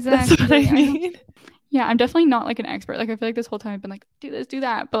hope that's what I need. Yeah, I'm definitely not like an expert. Like I feel like this whole time I've been like, do this, do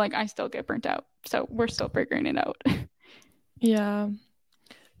that, but like I still get burnt out. So we're still figuring it out. Yeah.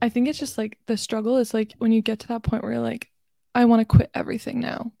 I think it's just like the struggle is like when you get to that point where you're like, I want to quit everything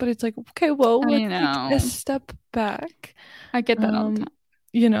now. But it's like, okay, well, let's take a step back. I get that all the time.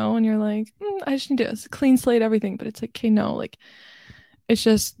 And you're like, I just need to clean slate everything. But it's like, okay, no, like it's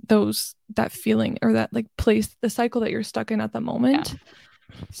just that feeling or that like place, the cycle that you're stuck in at the moment.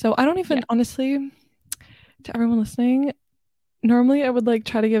 So I don't even honestly, to everyone listening, normally I would like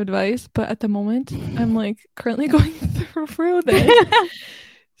try to give advice, but at the moment I'm like currently going through this.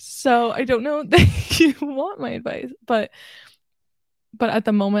 So I don't know that you want my advice, but at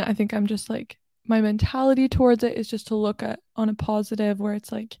the moment I think I'm just like, my mentality towards it is just to look at on a positive where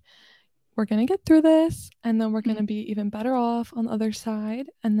it's like, we're going to get through this and then we're going to be even better off on the other side.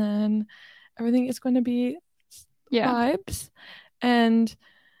 And then everything is going to be vibes. And,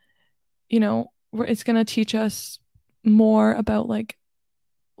 it's going to teach us more about like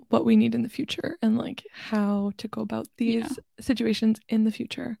what we need in the future and like how to go about these situations in the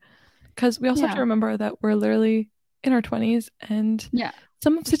future. Because we also have to remember that we're literally in our 20s and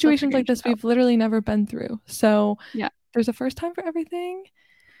some situations like this we've literally never been through. So there's a first time for everything.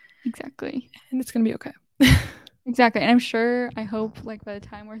 Exactly. And it's gonna be okay. Exactly. And I'm sure, I hope like by the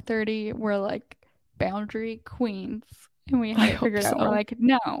time we're 30 we're like boundary queens and we have it figured out. We're like,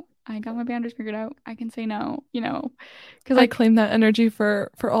 no, I got my boundaries figured out, I can say no, because I claim that energy for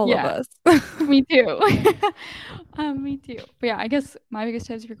all of us. Me too. Me too. But yeah, I guess my biggest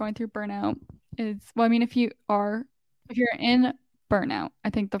tips if you're going through burnout is, well, I mean, if you're in burnout, I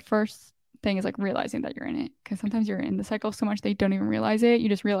think the first thing is like realizing that you're in it. Because sometimes you're in the cycle so much that you don't even realize it. You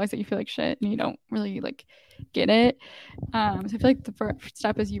just realize that you feel like shit and you don't really like get it. So I feel like the first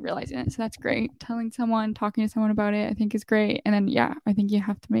step is you realizing it. So that's great. Telling someone, talking to someone about it, I think is great. And then yeah, I think you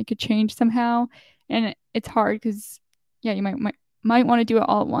have to make a change somehow. And it's hard because yeah, you might want to do it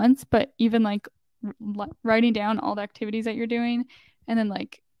all at once, but even like writing down all the activities that you're doing, and then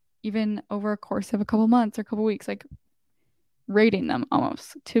like even over a course of a couple months or a couple weeks, like rating them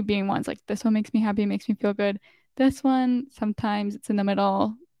almost to being ones like this one makes me happy, makes me feel good. This one, sometimes it's in the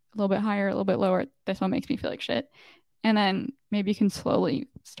middle, a little bit higher, a little bit lower. This one makes me feel like shit. And then maybe you can slowly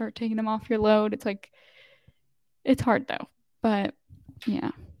start taking them off your load. It's like, it's hard though, but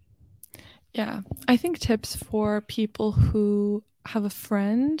yeah. Yeah. I think tips for people who have a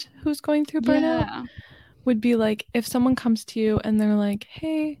friend who's going through burnout would be like, if someone comes to you and they're like,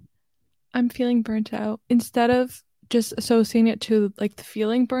 hey, I'm feeling burnt out, instead of just associating it to like the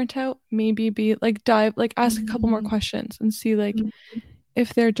feeling burnt out, maybe be like ask a couple more questions and see like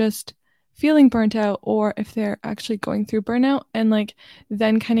if they're just feeling burnt out or if they're actually going through burnout, and like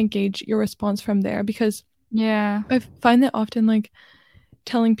then kind of gauge your response from there. Because I find that often like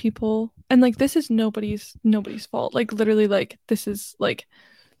telling people, and like this is nobody's fault, like literally like this is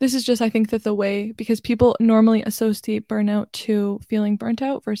just, I think that the way, because people normally associate burnout to feeling burnt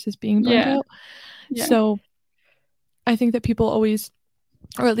out versus being burnt out. So I think that people always,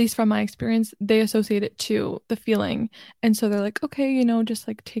 or at least from my experience, they associate it to the feeling. And so they're like, okay, you know, just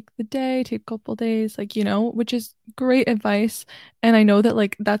like take a couple days, like, you know, which is great advice. And I know that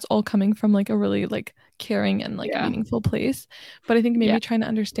like that's all coming from like a really like caring and like meaningful place. But I think maybe trying to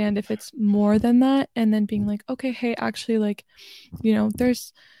understand if it's more than that, and then being like, okay, hey, actually, like, you know,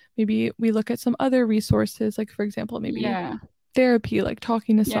 there's maybe we look at some other resources, like for example, maybe therapy, like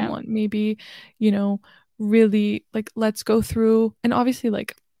talking to someone, maybe, you know, really like let's go through, and obviously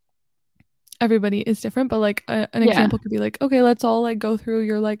like everybody is different, but like an example could be like, okay, let's all like go through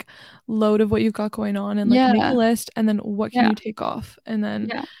your like load of what you've got going on and like make a list, and then what can you take off, and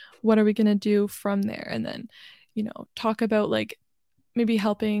then what are we going to do from there, and then, you know, talk about like maybe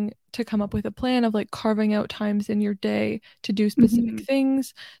helping to come up with a plan of like carving out times in your day to do specific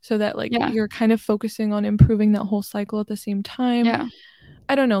things, so that like you're kind of focusing on improving that whole cycle at the same time.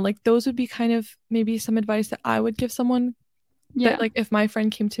 I don't know, like those would be kind of maybe some advice that I would give someone, that like if my friend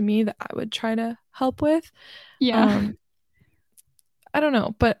came to me, that I would try to help with. I don't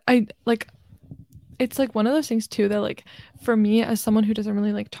know, but I like, it's like one of those things too that like for me as someone who doesn't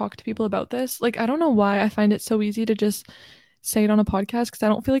really like talk to people about this, like I don't know why I find it so easy to just say it on a podcast, because I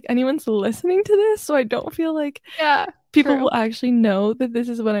don't feel like anyone's listening to this, so I don't feel like people will actually know that this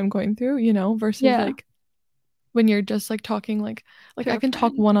is what I'm going through, you know, versus like when you're just like talking like I can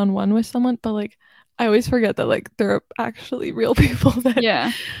talk one-on-one with someone, but like I always forget that like there are actually real people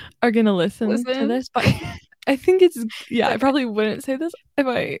that are gonna listen to this. But I think it's I probably wouldn't say this if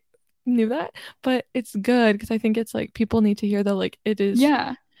I knew that, but it's good because I think it's like people need to hear that like it is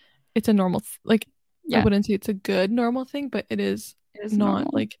it's a normal like I wouldn't say it's a good normal thing, but it is not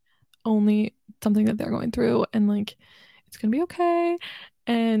normal. Like only something that they're going through, and like it's gonna be okay.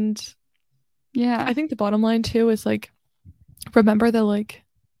 And I think the bottom line too is like, remember that like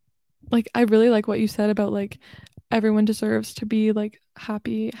I really like what you said about like everyone deserves to be like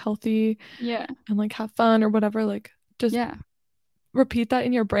happy, healthy, and like have fun or whatever. Like just repeat that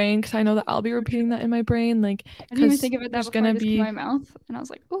in your brain, because I know that I'll be repeating that in my brain. Like I didn't even think of it that before I just came out of my mouth, and I was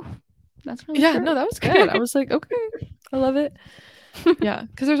like, oh, that's really true. No, that was good. I was like, okay, I love it.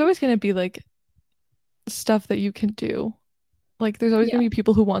 Because there's always gonna be like stuff that you can do. Like there's always gonna be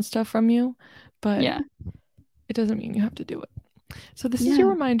people who want stuff from you, but it doesn't mean you have to do it. So this is your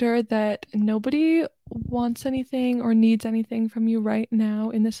reminder that nobody wants anything or needs anything from you right now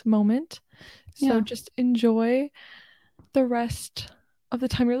in this moment. So just enjoy the rest of the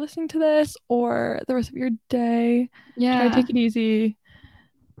time you're listening to this, or the rest of your day. Try to take it easy.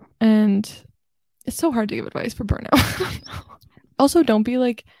 And it's so hard to give advice for burnout. Also, don't be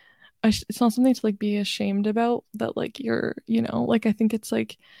like, it's not something to like be ashamed about, that like you're, you know, like I think it's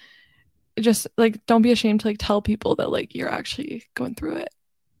like, just like don't be ashamed to like tell people that like you're actually going through it.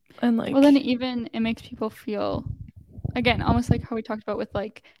 And like, well, then even it makes people feel, again, almost like how we talked about with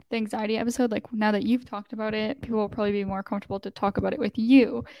like the anxiety episode, like now that you've talked about it, people will probably be more comfortable to talk about it with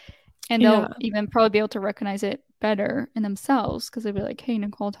you, and they'll even probably be able to recognize it better in themselves, because they'll be like, hey,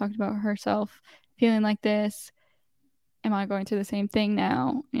 Nicole talked about herself feeling like this, am I going through the same thing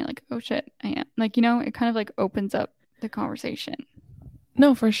now? And you're like, oh shit, I am. Like, you know, it kind of like opens up the conversation.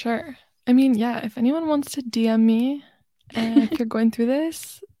 No, for sure. I mean, if anyone wants to DM me, if you're going through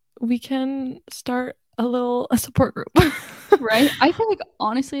this, we can start a support group. Right? I feel like,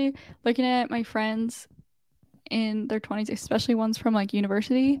 honestly, looking at my friends in their 20s, especially ones from like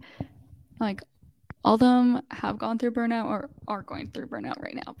university, like all of them have gone through burnout or are going through burnout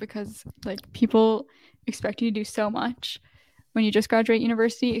right now, because like people expect you to do so much when you just graduate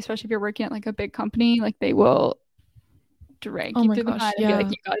university, especially if you're working at like a big company. Like they will drag Oh you my through the gosh, mud and be like, yeah.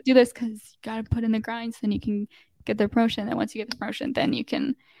 you got to do this because you got to put in the grind so then you can get the promotion. And once you get the promotion, then you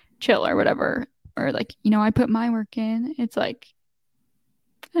can chill or whatever. Or like, I put my work in. It's like,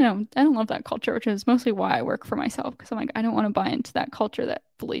 I don't love that culture, which is mostly why I work for myself, because I'm like, I don't want to buy into that culture that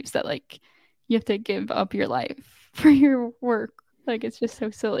believes that like you have to give up your life for your work. Like it's just so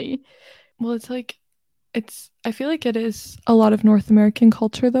silly. Well, it's like I feel like it is a lot of North American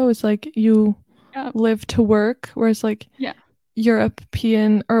culture though. Is like you live to work, whereas like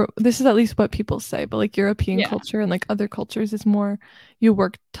European, or this is at least what people say, but like European culture and like other cultures is more you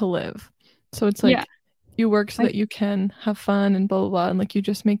work to live. So it's like you work so that you can have fun and blah blah blah, and like you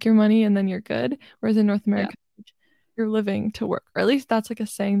just make your money and then you're good. Whereas in North America, you're living to work, or at least that's like a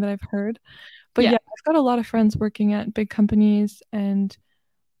saying that I've heard. But yeah, I've got a lot of friends working at big companies and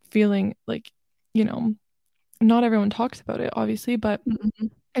feeling like, not everyone talks about it, obviously, but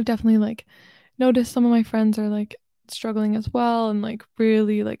I've definitely like noticed some of my friends are like struggling as well and like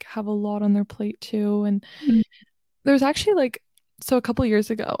really like have a lot on their plate too. And there's actually like, so a couple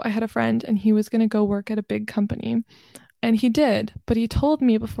years ago, I had a friend and he was going to go work at a big company, and he did, but he told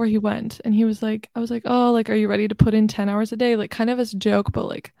me before he went, and he was like, I was like, oh, like, are you ready to put in 10 hours a day? Like kind of as a joke, but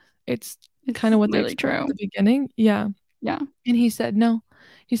like it's kind of what they really expect true at the beginning. Yeah. Yeah. And he said, no,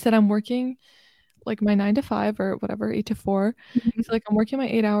 he said, I'm working like my 9 to 5 or whatever, 8 to 4. He's like, I'm working my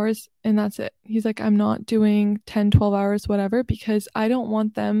 8 hours and that's it. He's like, I'm not doing 10, 12 hours, whatever, because I don't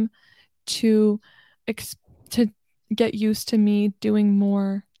want them to to get used to me doing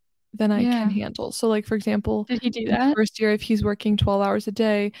more than I can handle. So like, for example, did he do in that the first year, if he's working 12 hours a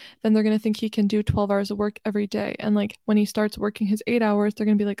day, then they're going to think he can do 12 hours of work every day. And like when he starts working his 8 hours, they're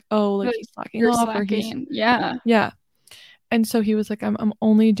going to be like, oh, like he's slacking off, or he's yeah. And so he was like, I'm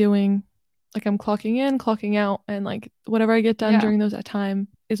only doing, like, I'm clocking in, clocking out, and like whatever I get done during those time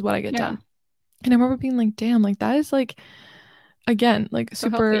is what I get done. And I remember being like, damn, like that is like, again, like so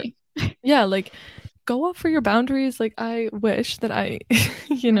super healthy. yeah, like go up for your boundaries. Like I wish that I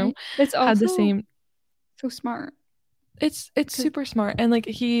it's also had the same. So smart. It's super smart. And like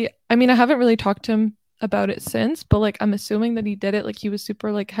I mean, I haven't really talked to him about it since, but like I'm assuming that he did it, like he was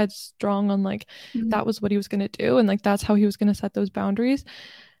super like headstrong on like that was what he was going to do, and like that's how he was going to set those boundaries.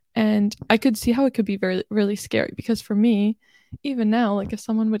 And I could see how it could be very really scary, because for me, even now, like if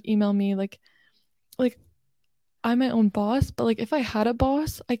someone would email me like I'm my own boss, but like if I had a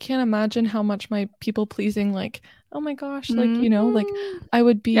boss, I can't imagine how much my people pleasing, like, oh my gosh, like, like I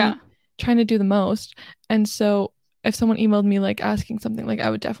would be trying to do the most. And so if someone emailed me like asking something, like I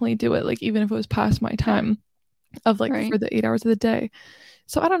would definitely do it, like even if it was past my time of like for the 8 hours of the day.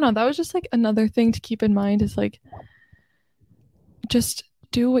 So I don't know, that was just like another thing to keep in mind, is like just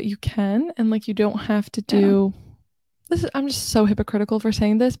do what you can, and like you don't have to do this. I'm just so hypocritical for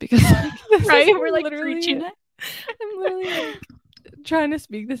saying this, because like, we're like preaching it. I'm literally like trying to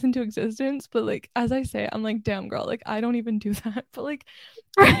speak this into existence, but like as I say, I'm like, damn girl, like I don't even do that, but like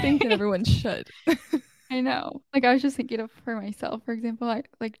I think that everyone should. I know. Like I was just thinking of for myself, for example, I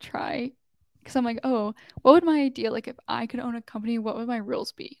like try, because I'm like, oh, what would my idea, like if I could own a company, what would my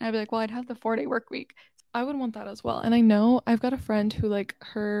rules be? And I'd be like, well, I'd have the 4-day work week. I would want that as well. And I know I've got a friend who like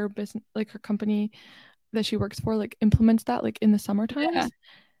her business, like her company that she works for, like implements that like in the summer times.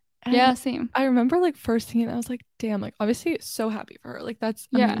 And same. I remember like first seeing it, I was like, damn, like obviously so happy for her. Like that's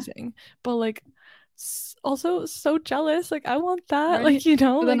amazing. But like also so jealous. Like I want that. Like,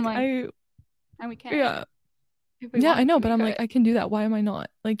 but like and we can. Yeah. Yeah, I know, but I'm like, I can do that. Why am I not?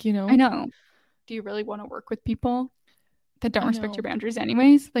 Like, I know. Do you really want to work with people that don't respect your boundaries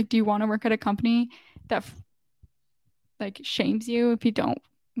anyways? Like, do you want to work at a company that like shames you if you don't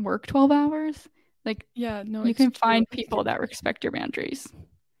work 12 hours? Like, yeah, no, you can find people that respect your boundaries.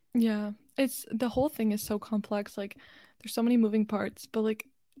 Yeah, it's the whole thing is so complex. Like there's so many moving parts, but like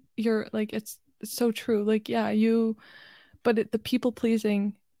you're like it's so true. Like yeah, but the people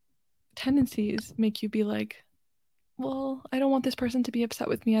pleasing tendencies make you be like, well, I don't want this person to be upset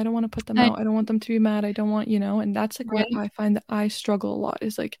with me. I don't want to put them out. I don't want them to be mad. I don't want, and that's like what I find that I struggle a lot,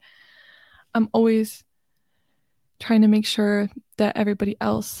 is like I'm always trying to make sure that everybody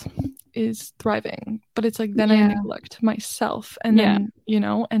else is thriving, but it's like then I neglect myself, and then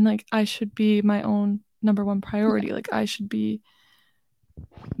and like I should be my own number one priority. Like I should be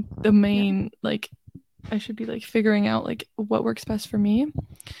the main like I should be like figuring out like what works best for me.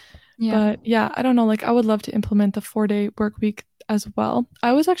 But yeah, I don't know, like I would love to implement the 4-day work week as well.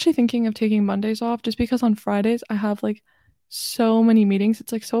 I was actually thinking of taking Mondays off just because on Fridays I have like so many meetings.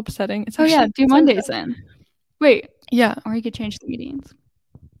 It's like so upsetting. It's yeah, actually do Mondays then. Wait. Yeah. Or you could change the meetings.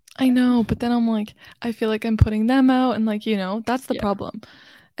 I know, but then I'm like, I feel like I'm putting them out and like, that's the problem.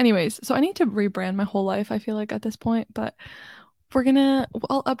 Anyways, so I need to rebrand my whole life, I feel like at this point, but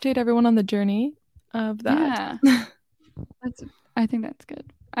I'll update everyone on the journey of that. Yeah. I think that's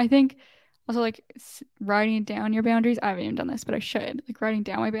good. I think also like writing down your boundaries. I haven't even done this, but I should. Like writing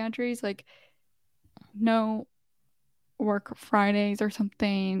down my boundaries, like no work Fridays or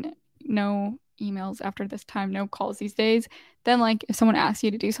something, no emails after this time, no calls these days. Then like if someone asks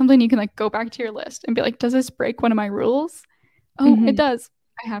you to do something, you can like go back to your list and be like, does this break one of my rules? Oh, it does.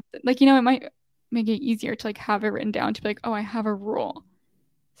 I have to, like, it might make it easier to like have it written down to be like, oh, I have a rule.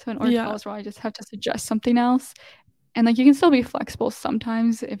 So in order to follow this rule, I just have to suggest something else. And like you can still be flexible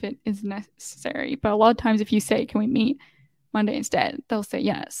sometimes if it is necessary. But a lot of times if you say, can we meet Monday instead? They'll say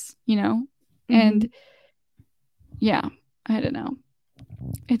yes, And yeah, I don't know.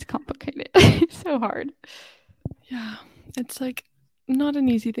 It's complicated. It's so hard. Yeah, it's like not an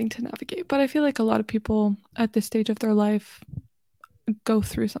easy thing to navigate. But I feel like a lot of people at this stage of their life go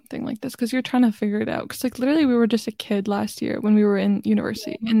through something like this because you're trying to figure it out. Because like literally we were just a kid last year when we were in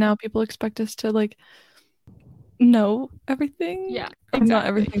university, and now people expect us to like know everything. Yeah, exactly. Or not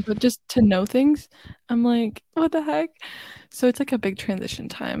everything, but just to know things. I'm like, what the heck? So it's like a big transition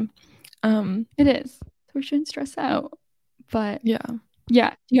time. It is. So we shouldn't stress out. But yeah. Do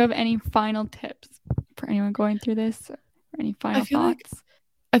you have any final tips for anyone going through this? Or any final thoughts?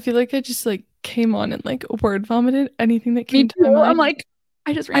 I feel like I just like came on and like word vomited anything that came to my mind. I'm like,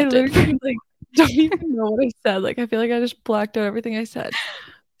 I just ranted. I literally like don't even know what I said. Like I feel like I just blacked out everything I said.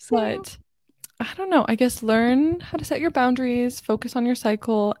 But I don't know. I guess learn how to set your boundaries, focus on your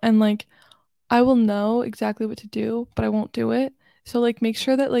cycle, and like I will know exactly what to do, but I won't do it. So like make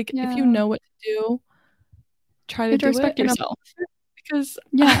sure that like if you know what to do, try to do respect it. Yourself. Because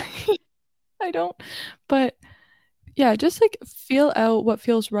I don't. But yeah, just like feel out what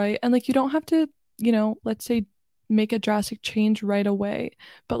feels right. And like you don't have to, let's say make a drastic change right away.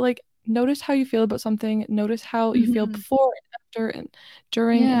 But like notice how you feel about something, notice how you feel before and after and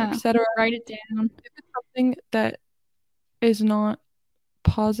during and etc. Write it down. If it's something that is not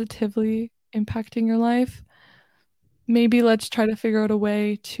positively impacting your life, maybe let's try to figure out a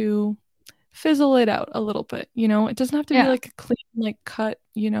way to fizzle it out a little bit. It doesn't have to be like a clean like cut,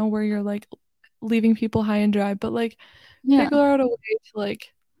 where you're like leaving people high and dry, but like figure out a way to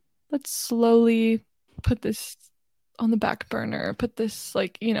like let's slowly put this on the back burner, put this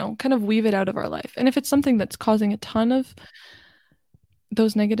like, kind of weave it out of our life. And if it's something that's causing a ton of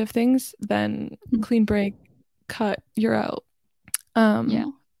those negative things, then clean break, cut, you're out. I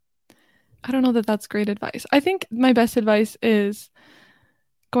don't know that that's great advice. I think my best advice is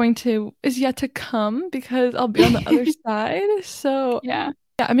yet to come because I'll be on the other side. So yeah,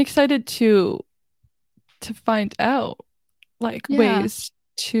 I'm excited to find out like ways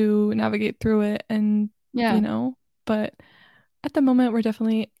to navigate through it and but at the moment we're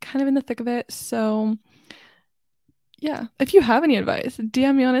definitely kind of in the thick of it. So yeah, if you have any advice,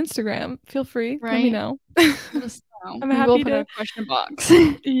 DM me on Instagram. Feel free. Let me know. I'm happy to put a question box.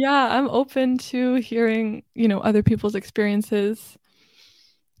 Yeah, I'm open to hearing, other people's experiences.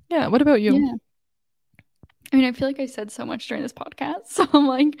 Yeah, what about you? Yeah. I mean, I feel like I said so much during this podcast, so I'm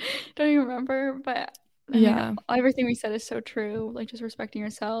like, don't even remember. But I mean, everything we said is so true. Like just respecting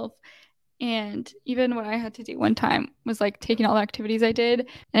yourself. And even what I had to do one time was like taking all the activities I did,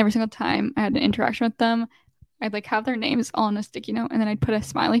 and every single time I had an interaction with them, I'd like have their names all on a sticky note, and then I'd put a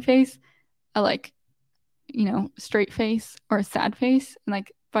smiley face, a like, straight face or a sad face. And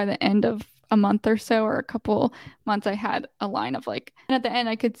like by the end of a month or so or a couple months, I had a line of like, and at the end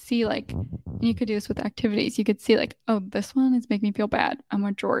I could see like, and you could do this with activities, you could see like, oh, this one is making me feel bad a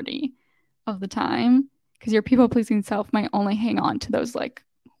majority of the time, because your people pleasing self might only hang on to those like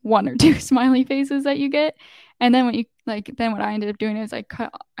one or two smiley faces that you get. And then then what I ended up doing is I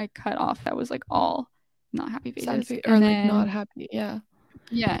cut off that was like all not happy faces or like not happy. Yeah,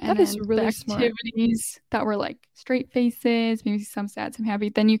 and that is really activities smart. That were like straight faces, maybe some sad, some happy.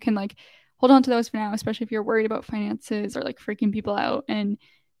 Then you can like hold on to those for now, especially if you're worried about finances or like freaking people out, and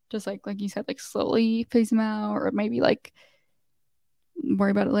just like you said, like slowly phase them out, or maybe like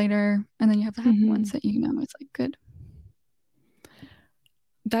worry about it later. And then you have the happy ones that it's like good.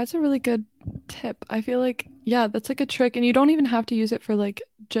 That's a really good tip. I feel like, that's like a trick, and you don't even have to use it for like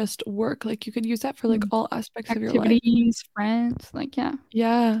just work. Like you could use that for like all aspects of your life. Activities, friends, like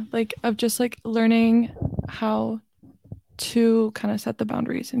like of just like learning how to kind of set the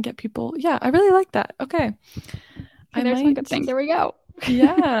boundaries and get people. Yeah, I really like that. Okay. There's one good thing. There we go.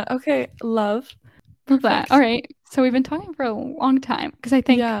 Yeah. Okay. Love that. All right. So we've been talking for a long time because I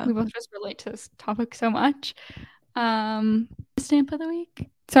think we both just relate to this topic so much. Stamp of the week.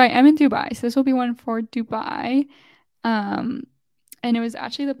 So I am in Dubai. So this will be one for Dubai. And it was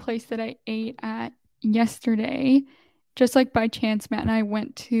actually the place that I ate at yesterday. Just like by chance, Matt and I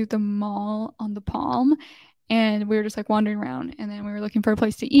went to the mall on the Palm and we were just like wandering around, and then we were looking for a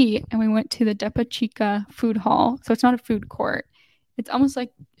place to eat, and we went to the Depa Chica food hall. So it's not a food court. It's almost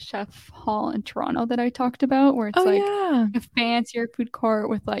like Chef Hall in Toronto that I talked about, where it's a fancier food court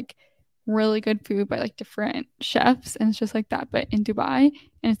with like really good food by like different chefs, and it's just like that, but in Dubai.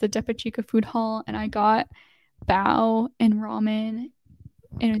 And it's the Depa Chica food hall, and I got bao and ramen,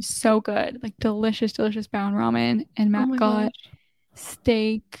 and it was so good, like delicious bao and ramen. And Matt got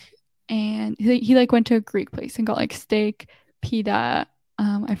steak, and he like went to a Greek place and got like steak, pita,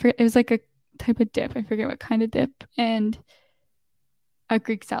 I forget, it was like a type of dip, I forget what kind of dip, and a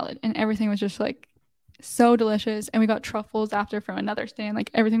Greek salad, and everything was just like so delicious. And we got truffles after from another stand.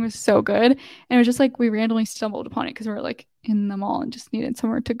 Like everything was so good, and it was just like we randomly stumbled upon it because we were like in the mall and just needed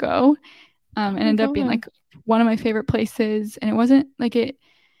somewhere to go, and it ended up being like one of my favorite places. And it wasn't like,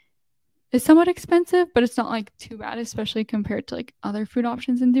 it's somewhat expensive, but it's not like too bad, especially compared to like other food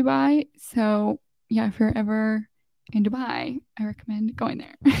options in Dubai. So yeah, if you're ever in Dubai, I recommend going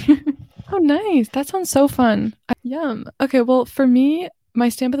there. Oh, nice. That sounds so fun. Yum. Okay, well, for me, my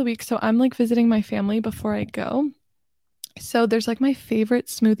stamp of the week, so I'm like visiting my family before I go. So there's like my favorite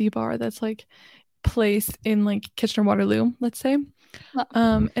smoothie bar that's like placed in like Kitchener-Waterloo, let's say.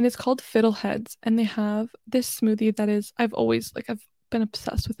 And it's called Fiddleheads, and they have this smoothie that is, I've been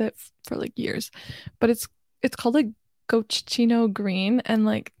obsessed with it for like years, but it's called like gochino green, and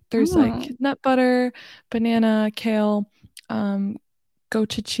like there's like nut butter, banana, kale,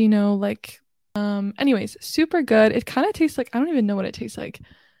 gochino, like anyways, super good. It kind of tastes like, I don't even know what it tastes like,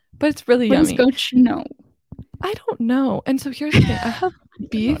 but it's really yummy. What is gochino? I don't know. And so here's the thing. I have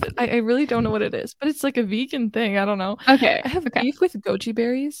beef. I really don't know what it is, but it's like a vegan thing. I don't know. Okay. I have beef with goji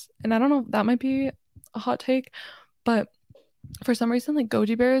berries, and I don't know, that might be a hot take, but for some reason, like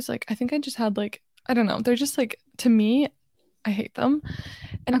goji berries, like I think I just had like, I don't know, they're just like, to me, I hate them.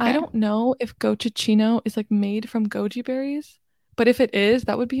 And I don't know if gochujino is like made from goji berries, but if it is,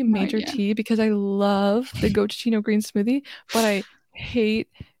 that would be a major tea, because I love the gochujino green smoothie, but I hate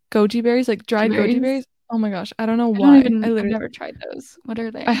goji berries, like dried goji berries. Oh my gosh, I don't know why. I've never tried those. What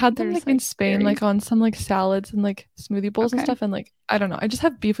are they? I had them like in Spain, berries, like on some like salads and like smoothie bowls and stuff, and like I don't know, I just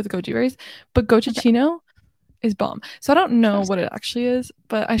have beef with goji berries, but gochujino is bomb. So I don't know what it actually is,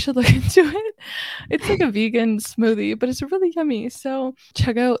 but I should look into it. It's like a vegan smoothie, but it's really yummy. So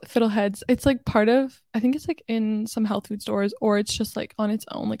check out Fiddleheads. It's like part of, I think it's like in some health food stores, or it's just like on its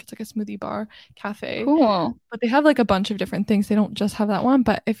own, like it's like a smoothie bar cafe. Cool. But they have like a bunch of different things. They don't just have that one,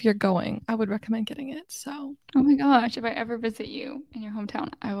 but if you're going, I would recommend getting it. So oh my gosh, if I ever visit you in your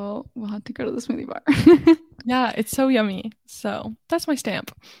hometown, we'll have to go to the smoothie bar. Yeah, it's so yummy. So that's my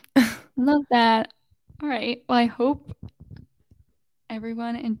stamp. Love that. All right. Well, I hope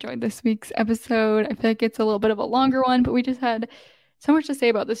everyone enjoyed this week's episode. I feel like it's a little bit of a longer one, but we just had so much to say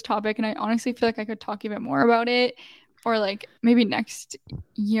about this topic, and I honestly feel like I could talk even more about it, or like maybe next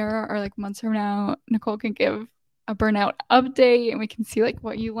year or like months from now, Nicole can give a burnout update and we can see like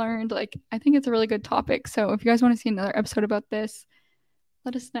what you learned. Like, I think it's a really good topic. So if you guys want to see another episode about this,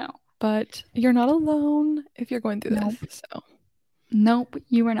 let us know. But you're not alone if you're going through this. So nope,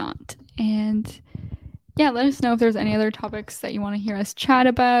 you are not. And yeah, let us know if there's any other topics that you want to hear us chat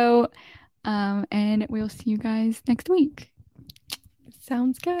about. And we'll see you guys next week.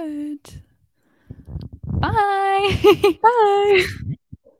 Sounds good. Bye. Bye.